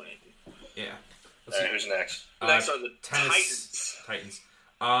 Yeah, 2018. Yeah. All right, who's next? Next are the Titans.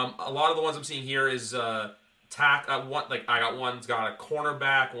 A lot of the ones I'm seeing here is I got one's got a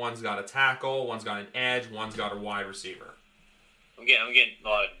cornerback, one's got a tackle, one's got an edge, one's got a wide receiver. I'm getting a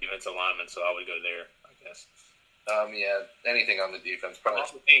lot of defensive linemen, so I would go there, I guess. Yeah, anything on the defense. I'm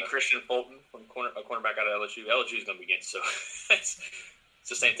also seeing Christian Fulton from a cornerback out of LSU. LSU is going to be against, so it's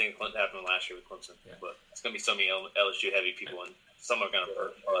the same thing that happened last year with Clemson. Yeah. But it's going to be so many LSU heavy people, and some are going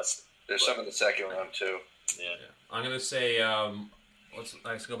to bust. There's some in the second round too. Yeah. I'm going to say.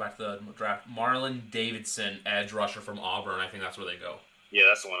 Let's go back to the draft. Marlon Davidson, edge rusher from Auburn. I think that's where they go. Yeah,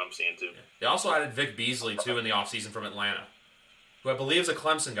 that's the one I'm seeing too. Yeah. They also added Vic Beasley too in the offseason from Atlanta, who I believe is a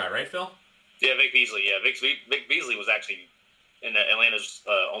Clemson guy, right, Phil? Yeah, Vic Beasley. Yeah, Vic Beasley was actually in Atlanta's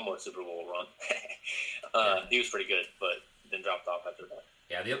almost Super Bowl run. He was pretty good, but then dropped off after that.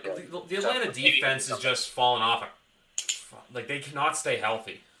 Yeah, the Atlanta defense is just falling off. Like they cannot stay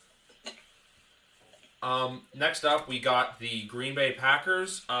healthy. Next up, we got the Green Bay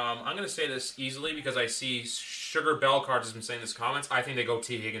Packers. I'm going to say this easily because I see Sugar Bell Cards has been saying this in comments. I think they go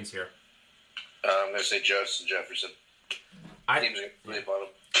T. Higgins here. I'm going to say Justin Jefferson. Teams are really bottom.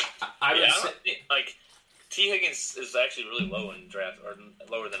 Like T. Higgins is actually really low in draft, or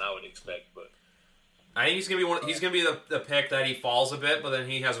lower than I would expect. But I think he's going to be the pick that he falls a bit, but then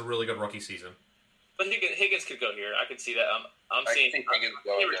he has a really good rookie season. But Higgins could go here. I could see that. I'm seeing receiver.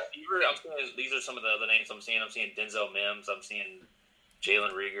 I'm seeing these are some of the other names I'm seeing. I'm seeing Denzel Mims. I'm seeing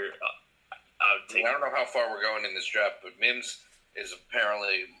Jalen Reagor. I don't know how far we're going in this draft, but Mims is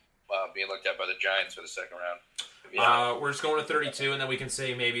apparently being looked at by the Giants for the second round. Yeah. We're just going to 32, and then we can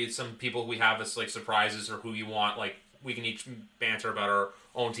say maybe some people we have as like surprises or who you want. Like we can each banter about our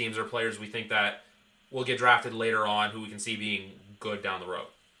own teams or players we think that will get drafted later on, who we can see being good down the road.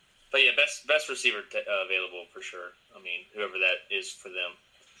 But yeah, best receiver available for sure. I mean, whoever that is for them.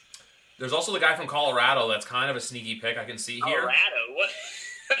 There's also the guy from Colorado that's kind of a sneaky pick I can see here. Colorado? What?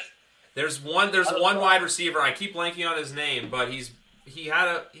 There's one wide receiver. I keep blanking on his name, but he's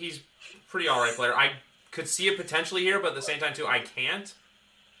pretty all right player. I could see it potentially here, but at the same time too, I can't.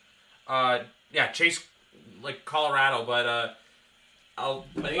 Chase like Colorado, but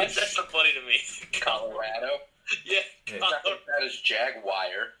that's so funny to me. Colorado. Yeah, Colorado. That is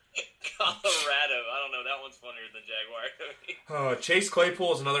Jaguar. Colorado. I don't know. That one's funnier than Jaguar. Chase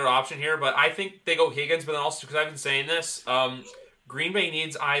Claypool is another option here, but I think they go Higgins. But then also because I've been saying this, Green Bay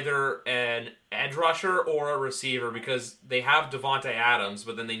needs either an edge rusher or a receiver because they have Devontae Adams,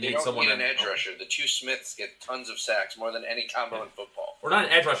 but then they need someone. They don't need an edge rusher. The two Smiths get tons of sacks, more than any combo in football. Or not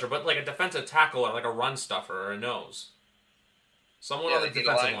an edge rusher, but like a defensive tackle or like a run stuffer or a nose. Someone on the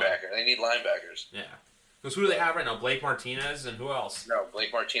defensive line. They need linebackers. Yeah. Because who do they have right now? Blake Martinez and who else? No,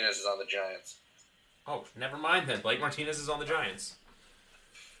 Blake Martinez is on the Giants. Oh, never mind then. Blake Martinez is on the Giants.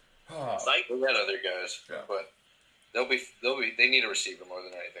 Oh. We had other guys, Yeah. but they need a receiver more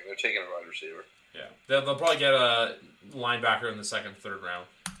than anything. They're taking a wide receiver. Yeah, they'll probably get a linebacker in the second, third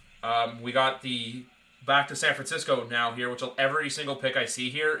round. We got the back to San Francisco now here, which every single pick I see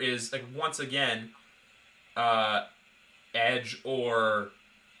here is like once again, edge or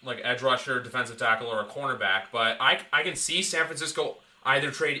like edge rusher, defensive tackle, or a cornerback. But I can see San Francisco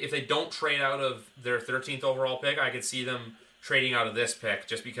either trade if they don't trade out of their 13th overall pick. I could see them trading out of this pick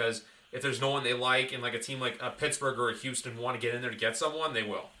just because if there's no one they like and like a team like Pittsburgh or Houston want to get in there to get someone, they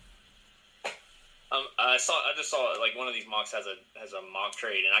will. I just saw like one of these mocks has a mock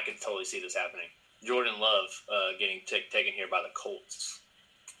trade, and I could totally see this happening. Jordan Love getting taken here by the Colts.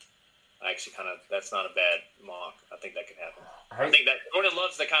 Actually, that's not a bad mock. I think that could happen. I think that Jordan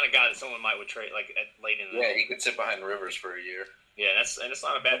Love's the kind of guy that someone might trade like late in the. Yeah, he could sit behind Rivers for a year. Yeah, it's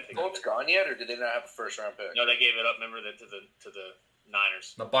not a bad pick. Colts gone yet, or did they not have a first round pick? No, they gave it up. Remember that to the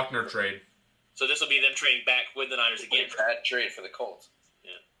Niners. The Buckner trade. So this will be them trading back with the Niners again. Bad trade for the Colts.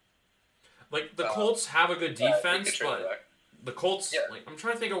 Like, the Colts have a good defense, but back. the Colts, like, I'm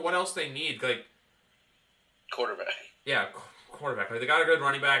trying to think of what else they need. Like, quarterback. Yeah, quarterback. Like, they got a good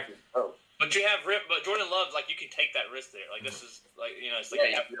running back. Oh. But Jordan Love, like, you can take that risk there. Like, this is, like, it's like...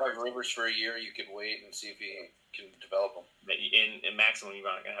 Yeah, you have Rivers for a year. You can wait and see if he can develop them. In maximum, you're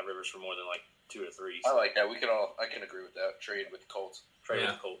not going to have Rivers for more than, like, 2 or 3. So. I like that. I can agree with that. Trade with the Colts. Trade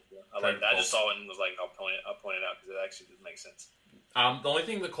with the Colts. Yeah. I like that. I just saw it and was like, I'll point it out because it actually does make sense. The only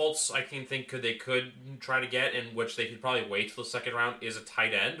thing the Colts I can think they could try to get, in which they could probably wait till the second round, is a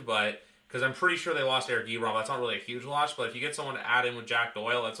tight end. But because I'm pretty sure they lost Eric Ebron, that's not really a huge loss. But if you get someone to add in with Jack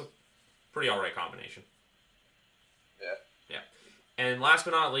Doyle, that's a pretty alright combination. Yeah. And last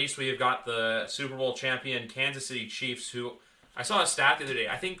but not least, we have got the Super Bowl champion Kansas City Chiefs, who I saw a stat the other day.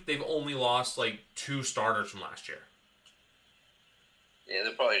 I think they've only lost like 2 starters from last year. Yeah,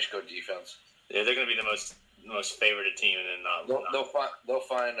 they'll probably just go defense. Yeah, they're going to be the most favored team, and then they'll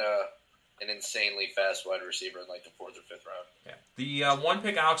find an insanely fast wide receiver in like the 4th or 5th round. Yeah. The one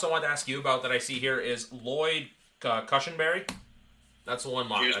pick, Alex, I wanted to ask you about that I see here is Lloyd Cushenberry. That's the one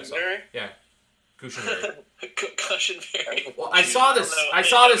mock I saw. Yeah, Cushenberry. Cushenberry. Well, I saw this. I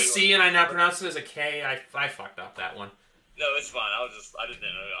saw the C and I now pronounced it as a K. I fucked up that one. No, it's fine. I didn't know.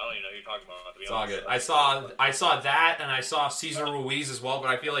 I don't even know who you're talking about. To be it's all honest. good. I saw that, and I saw Cesar Ruiz as well.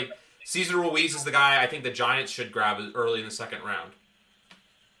 But I feel like Cesar Ruiz is the guy I think the Giants should grab early in the second round.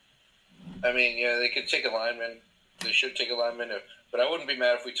 I mean, yeah, they could take a lineman. They should take a lineman, but I wouldn't be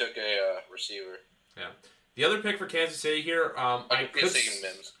mad if we took a receiver. Yeah. The other pick for Kansas City here, I could taking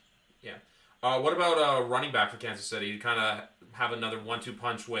Mims. Yeah. What about a running back for Kansas City to kind of have another 1-2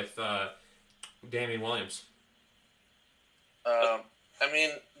 punch with Damian Williams? I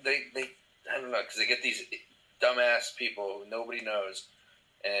mean, they I don't know, because they get these dumbass people who nobody knows,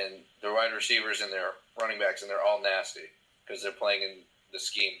 and their wide receivers and their running backs, and they're all nasty because they're playing in the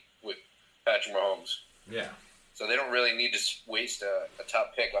scheme with Patrick Mahomes. Yeah. So they don't really need to waste a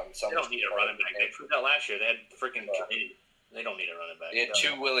top pick on someone. They don't need a running back. They proved that last year. They had freaking. They don't need a running back. They had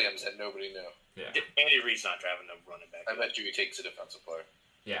 2 Williams that nobody knew. Yeah. Andy Reid's not driving a running back. I bet you he takes a defensive player.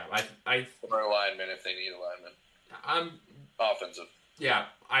 Yeah, or a lineman if they need a lineman. Offensive. Yeah,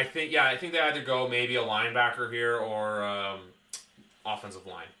 I think they either go maybe a linebacker here or offensive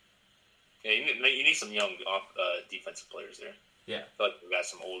line. Yeah, you need some young defensive players there. Yeah. I feel like we got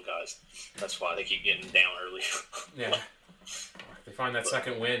some old guys. That's why they keep getting down early. Yeah. They find that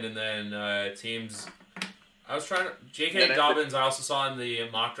second win, and then teams. I was trying to J.K. Dobbins. I also saw in the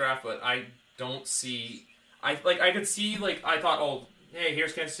mock draft, but I don't see. I could see I thought, oh, hey,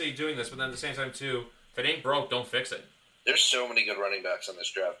 here's Kansas City doing this, but then at the same time too, if it ain't broke, don't fix it. There's so many good running backs on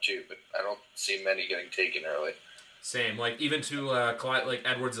this draft too, but I don't see many getting taken early. Same, even to Clyde,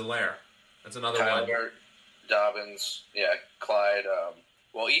 Edwards-Helaire. That's another Kyler, one. Dobbins, Clyde.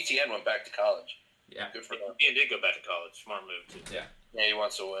 Well, ETN went back to college. Yeah, good for him. ETN did go back to college. Smart move too. Yeah, he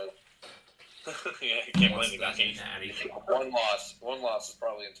wants to win. Yeah, he can't blame the guy. One loss is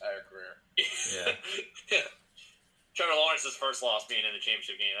probably entire career. Yeah. Trevor Lawrence's first loss being in the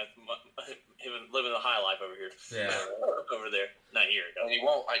championship game. That's him living the high life over here. Yeah. Over there. Not here. And he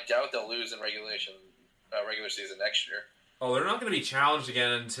won't. I doubt they'll lose in regular season next year. Oh, they're not going to be challenged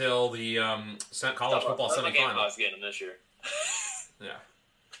again until the college football semifinal. Getting them this year. Yeah.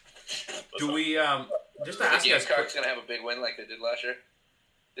 Do we just to ask you guys? Gamecocks going to have a big win like they did last year?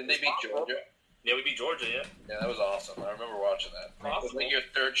 Didn't they beat Georgia? Yeah, we beat Georgia. Yeah. Yeah, that was awesome. I remember watching that. It was like your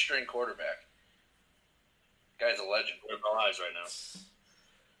 3rd string quarterback. Guy's a legend. We're in our eyes right now.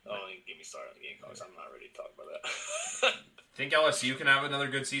 Don't even get me started on the Gamecocks. I'm not ready to talk about that. Think LSU can have another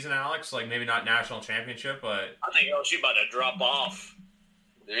good season, Alex? Like maybe not national championship, but I think LSU about to drop off.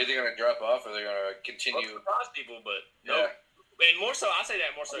 They're either going to drop off or they're going to continue. Surprise people, but no. And more so, I say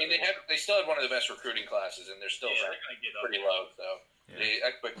that more so. I mean, they still had one of the best recruiting classes, and they're still they're gonna get up pretty low. So the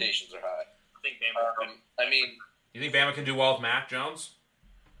expectations are high. I think Bama. You think Bama can do well with Mac Jones?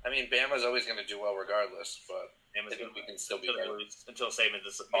 I mean, Bama's always going to do well regardless, but Bama's I think we can still be better. Until Saban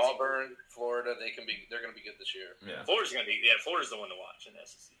this Auburn, Florida, they're going to be good this year. Yeah, Florida's going to be. Yeah, Florida's the one to watch in the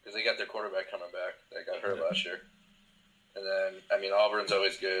SEC because they got their quarterback coming back. They got hurt last year, and then Auburn's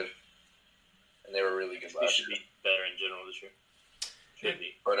always good, and they were really good last year. Should be better in general this year. Should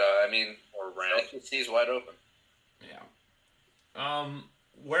be. But or round. SEC's wide open. Yeah.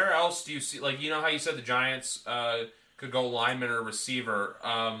 Where else do you see? Like, you know how you said the Giants could go lineman or receiver.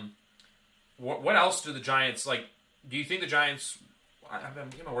 What else do the Giants like? Do you think the Giants? I'm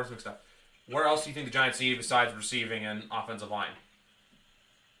getting my words mixed up. Where else do you think the Giants need besides receiving and offensive line?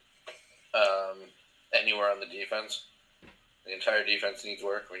 Anywhere on the defense. The entire defense needs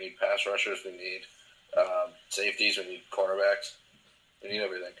work. We need pass rushers. We need safeties. We need cornerbacks. We need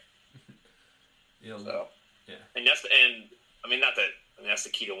everything. And that's the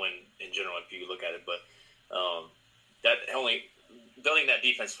key to win in general if you look at it. But that only building that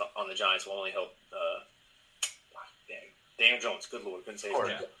defense on the Giants will only help. Daniel Jones, good lord, couldn't say his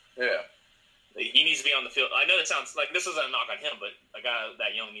name. Yeah. He needs to be on the field. I know that sounds like this isn't a knock on him, but a guy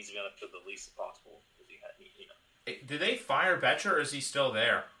that young needs to be on the field the least possible. Did they fire Betcher, or is he still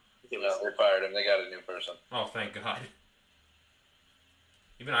there? No, they fired him. They got a new person. Oh, thank God.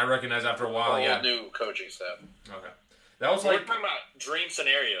 Even I recognize after a while, new coaching staff. Okay. That was we're talking about dream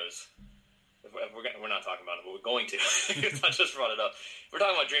scenarios. We're not talking about it, but we're going to. I just brought it up. We're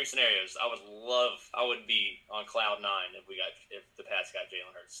talking about dream scenarios. I would be on cloud 9 if the Pats got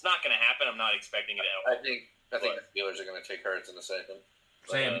Jalen Hurts. It's not going to happen. I'm not expecting it at all. I think the Steelers are going to take Hurts in a second.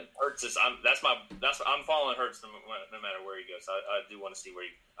 Same. Hurts is. I'm following Hurts no matter where he goes. I do want to see where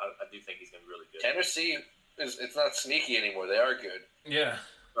I do think he's going to be really good. Tennessee it's not sneaky anymore. They are good. Yeah.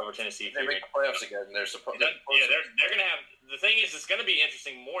 Over Tennessee, they make the playoffs again. They're supposed. They're going to have. The thing is, it's going to be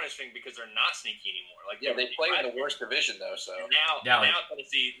more interesting because they're not sneaky anymore. Like they play in the worst division though. So now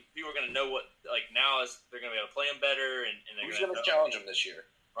Tennessee, people are going to know what. Like now, they're going to be able to play them better, and who's going to challenge them this year?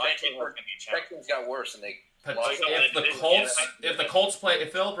 Ryan Tannehill going to be challenged. Texans got worse, and they. If the Colts play,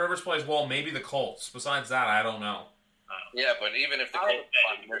 if Phillip Rivers plays well, maybe the Colts. Besides that, I don't know. Yeah, but even if the Colts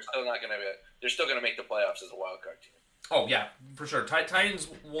play, they're still not going to be. They're still going to make the playoffs as a wild card team. Oh yeah, for sure. Titans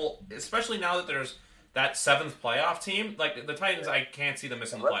will, especially now that there's that 7th playoff team. Like the Titans, I can't see them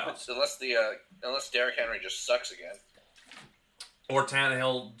missing the playoffs unless Derrick Henry just sucks again, or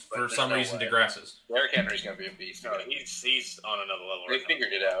Tannehill for some reason digresses. Derrick Henry's going to be a beast. No, he's on another level. They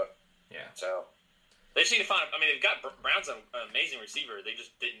figured it out. Yeah. So they just need to find. I mean, they've got Brown's an amazing receiver. They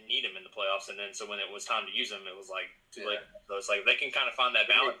just didn't need him in the playoffs, and then so when it was time to use him, it was like too late. So it's like they can kind of find that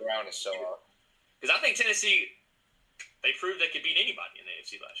balance. Brown is so off because I think Tennessee. They proved they could beat anybody in the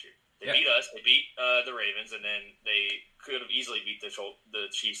AFC last year. They beat us. They beat the Ravens, and then they could have easily beat the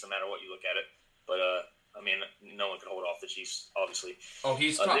Chiefs, no matter what you look at it. But I mean, no one could hold off the Chiefs, obviously. Oh,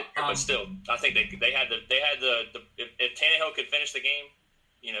 he's but still, I think they had the if Tannehill could finish the game,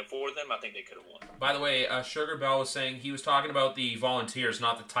 for them, I think they could have won. By the way, Sugar Bell was saying he was talking about the Volunteers,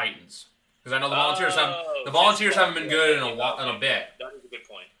 not the Titans, because I know the Volunteers haven't been good in a bit. That is a good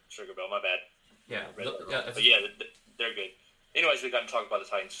point, Sugar Bell. My bad. Yeah, they're good. Anyways, we got to talk about the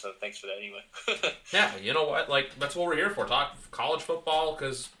Titans, so thanks for that anyway. Yeah, you know what? Like, that's what we're here for. Talk college football,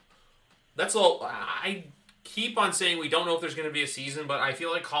 because that's all. I keep on saying we don't know if there's going to be a season, but I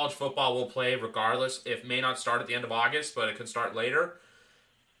feel like college football will play regardless. It may not start at the end of August, but it could start later.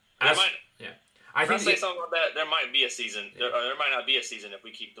 I think say something about that. There might be a season. There might not be a season if we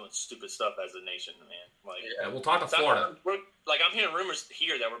keep doing stupid stuff as a nation, man. Like, we'll talk to Florida. I'm hearing rumors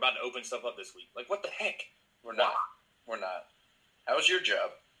here that we're about to open stuff up this week. Like, what the heck? We're not. How's your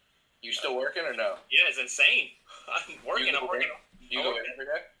job? You still working or no? Yeah, it's insane. I'm working. You go in every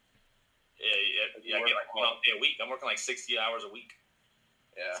day? Yeah. I get like 1 day a week. I'm working like 60 hours a week.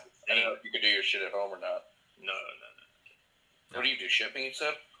 Yeah. I don't know if you could do your shit at home or not. No. What do you do? Shipping, you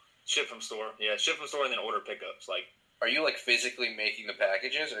said? Ship from store. Yeah, ship from store and then order pickups. Like, are you like physically making the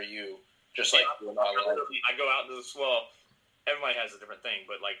packages? Or are you just like doing online? I go out to everybody has a different thing,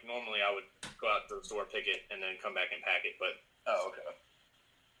 but like normally I would go out to the store, pick it, and then come back and pack it. But okay.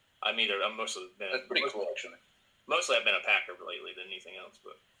 I'm mostly been. That's pretty cool, actually. Mostly I've been a packer lately than anything else,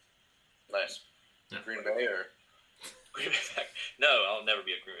 but nice. Yeah. Green Bay or Green Bay Packer? No, I'll never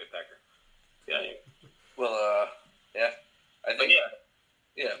be a Green Bay Packer. Yeah. Well, yeah. I think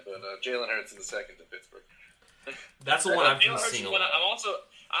Yeah, but Jalen Hurts in the second to Pittsburgh. That's the one I've been seeing a lot. I'm also,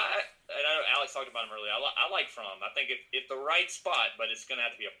 and I know Alex talked about him earlier. I like Fromm. I think if the right spot, but it's going to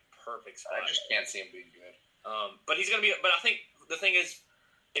have to be a perfect spot. I just can't see him being good. But he's going to be. But I think the thing is,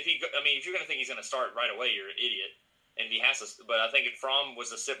 if you're going to think he's going to start right away, you're an idiot. And if he has to, but I think if Fromm was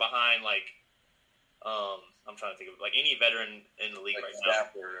to sit behind I'm trying to think of any veteran in the league like right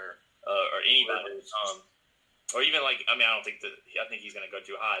Stafford now, or anybody, or even I don't think I think he's going to go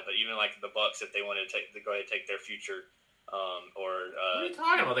too high, but even like the Bucks, if they wanted to go ahead and take their future, what are you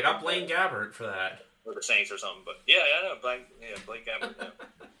talking about? They got Blaine Gabbert for that, or the Saints or something. But yeah, I know Blaine Gabbert.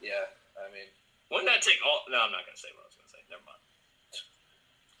 Yeah, I mean, wouldn't that take all? No, I'm not going to say what I was going to say. Never mind.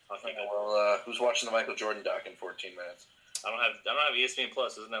 Who's watching the Michael Jordan doc in 14 minutes? I don't have ESPN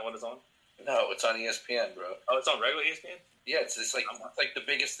Plus. Isn't that what it's on? No, it's on ESPN, bro. Oh, it's on regular ESPN. Yeah, it's like the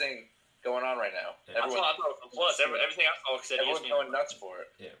biggest thing going on right now. Yeah. I thought it was Plus. Everything I saw said everyone's ESPN. going nuts for it.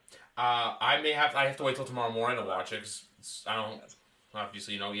 Yeah. I have to wait till tomorrow morning to watch it because I don't.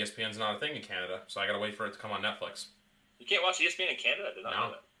 Obviously, ESPN's not a thing in Canada, so I got to wait for it to come on Netflix. You can't watch ESPN in Canada. I did not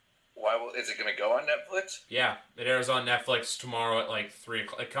know that. Is it going to go on Netflix? Yeah, it airs on Netflix tomorrow at 3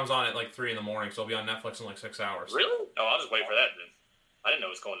 o'clock. It comes on at 3 in the morning, so it'll be on Netflix in 6 hours. Really? Oh, I'll just wait for that then. I didn't know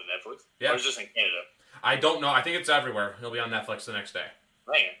it was going to Netflix. Yeah. Or it's just in Canada. I don't know. I think it's everywhere. It'll be on Netflix the next day.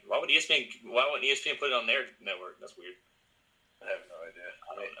 Man, why wouldn't ESPN put it on their network? That's weird. I have no idea.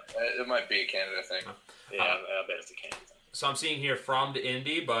 I don't know. It might be a Canada thing. Yeah, I bet it's a Canada thing. So I'm seeing here from to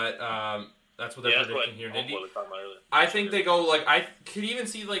Indy, but that's what they're predicting here in Indy. What I think they go I could even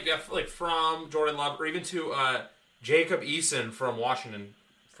see from Jordan Love or even to Jacob Eason from Washington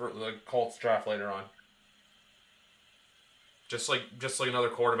for the Colts draft later on. Just like another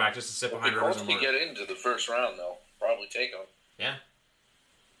quarterback, just to sit behind Rivers and Moore. If the Colts can get into the first round, they'll probably take him. Yeah.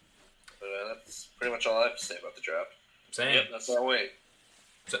 But that's pretty much all I have to say about the draft. Same. Yep, that's no way.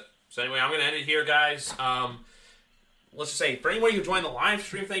 So anyway, I'm going to end it here, guys. Let's just say, for anybody who joined the live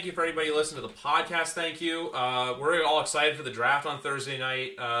stream, thank you. For anybody who listened to the podcast, thank you. We're all excited for the draft on Thursday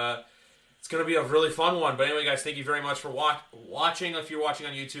night. It's going to be a really fun one. But anyway, guys, thank you very much for watching. If you're watching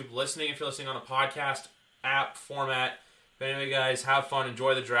on YouTube, listening if you're listening on a podcast app format. But anyway, guys, have fun.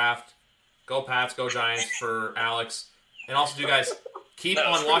 Enjoy the draft. Go Pats, go Giants for Alex. And also, guys, keep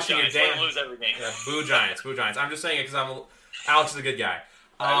on watching your damn... lose every game. Yeah, boo Giants, boo Giants. I'm just saying it because Alex is a good guy.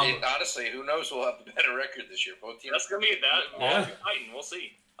 Honestly, who knows? We'll have a better record this year. Both teams. That's gonna be that. Yeah. Fighting. We'll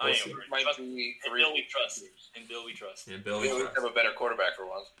see. Might be in Bill we trust. In Bill we trust. In Bill we trust. Have a better quarterback for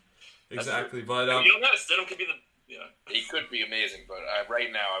once. Exactly, but you don't have to sit him. Could be the. He could be amazing, but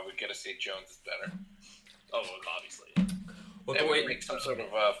right now I would get to say Jones is better. Oh, obviously. Well, and we make some sort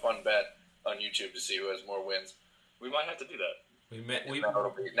of fun bet on YouTube to see who has more wins. We might have to do that.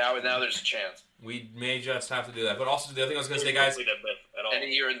 Now there's a chance. We may just have to do that. But also, the other thing I was going to say, guys...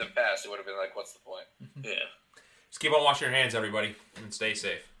 Any year in the past, it would have been like, what's the point? Yeah. Just keep on washing your hands, everybody, and stay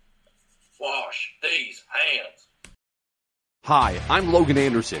safe. Wash these hands. Hi, I'm Logan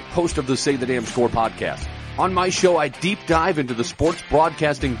Anderson, host of the Say the Damn Score podcast. On my show, I deep dive into the sports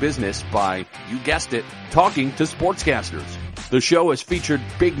broadcasting business by, you guessed it, talking to sportscasters. The show has featured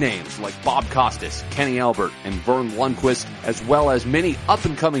big names like Bob Costas, Kenny Albert, and Vern Lundquist, as well as many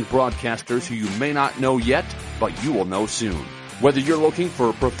up-and-coming broadcasters who you may not know yet, but you will know soon. Whether you're looking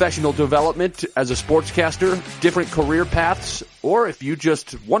for professional development as a sportscaster, different career paths, or if you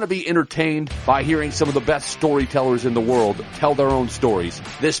just want to be entertained by hearing some of the best storytellers in the world tell their own stories,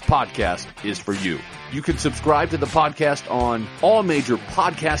 this podcast is for you. You can subscribe to the podcast on all major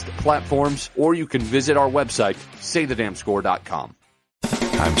podcast platforms, or you can visit our website, saythedamnscore.com.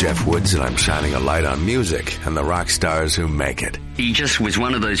 I'm Jeff Woods, and I'm shining a light on music and the rock stars who make it. He just was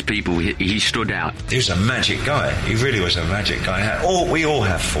one of those people, he stood out. He was a magic guy. He really was a magic guy. We all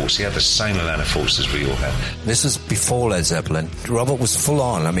have faults. He had the same amount of faults as we all have. This was before Led Zeppelin. Robert was full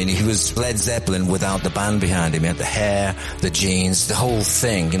on. I mean, he was Led Zeppelin without the band behind him. He had the hair, the jeans, the whole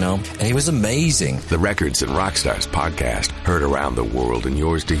thing, and he was amazing. The Records and Rockstars podcast, heard around the world and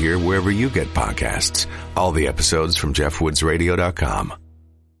yours to hear wherever you get podcasts. All the episodes from JeffWoodsRadio.com.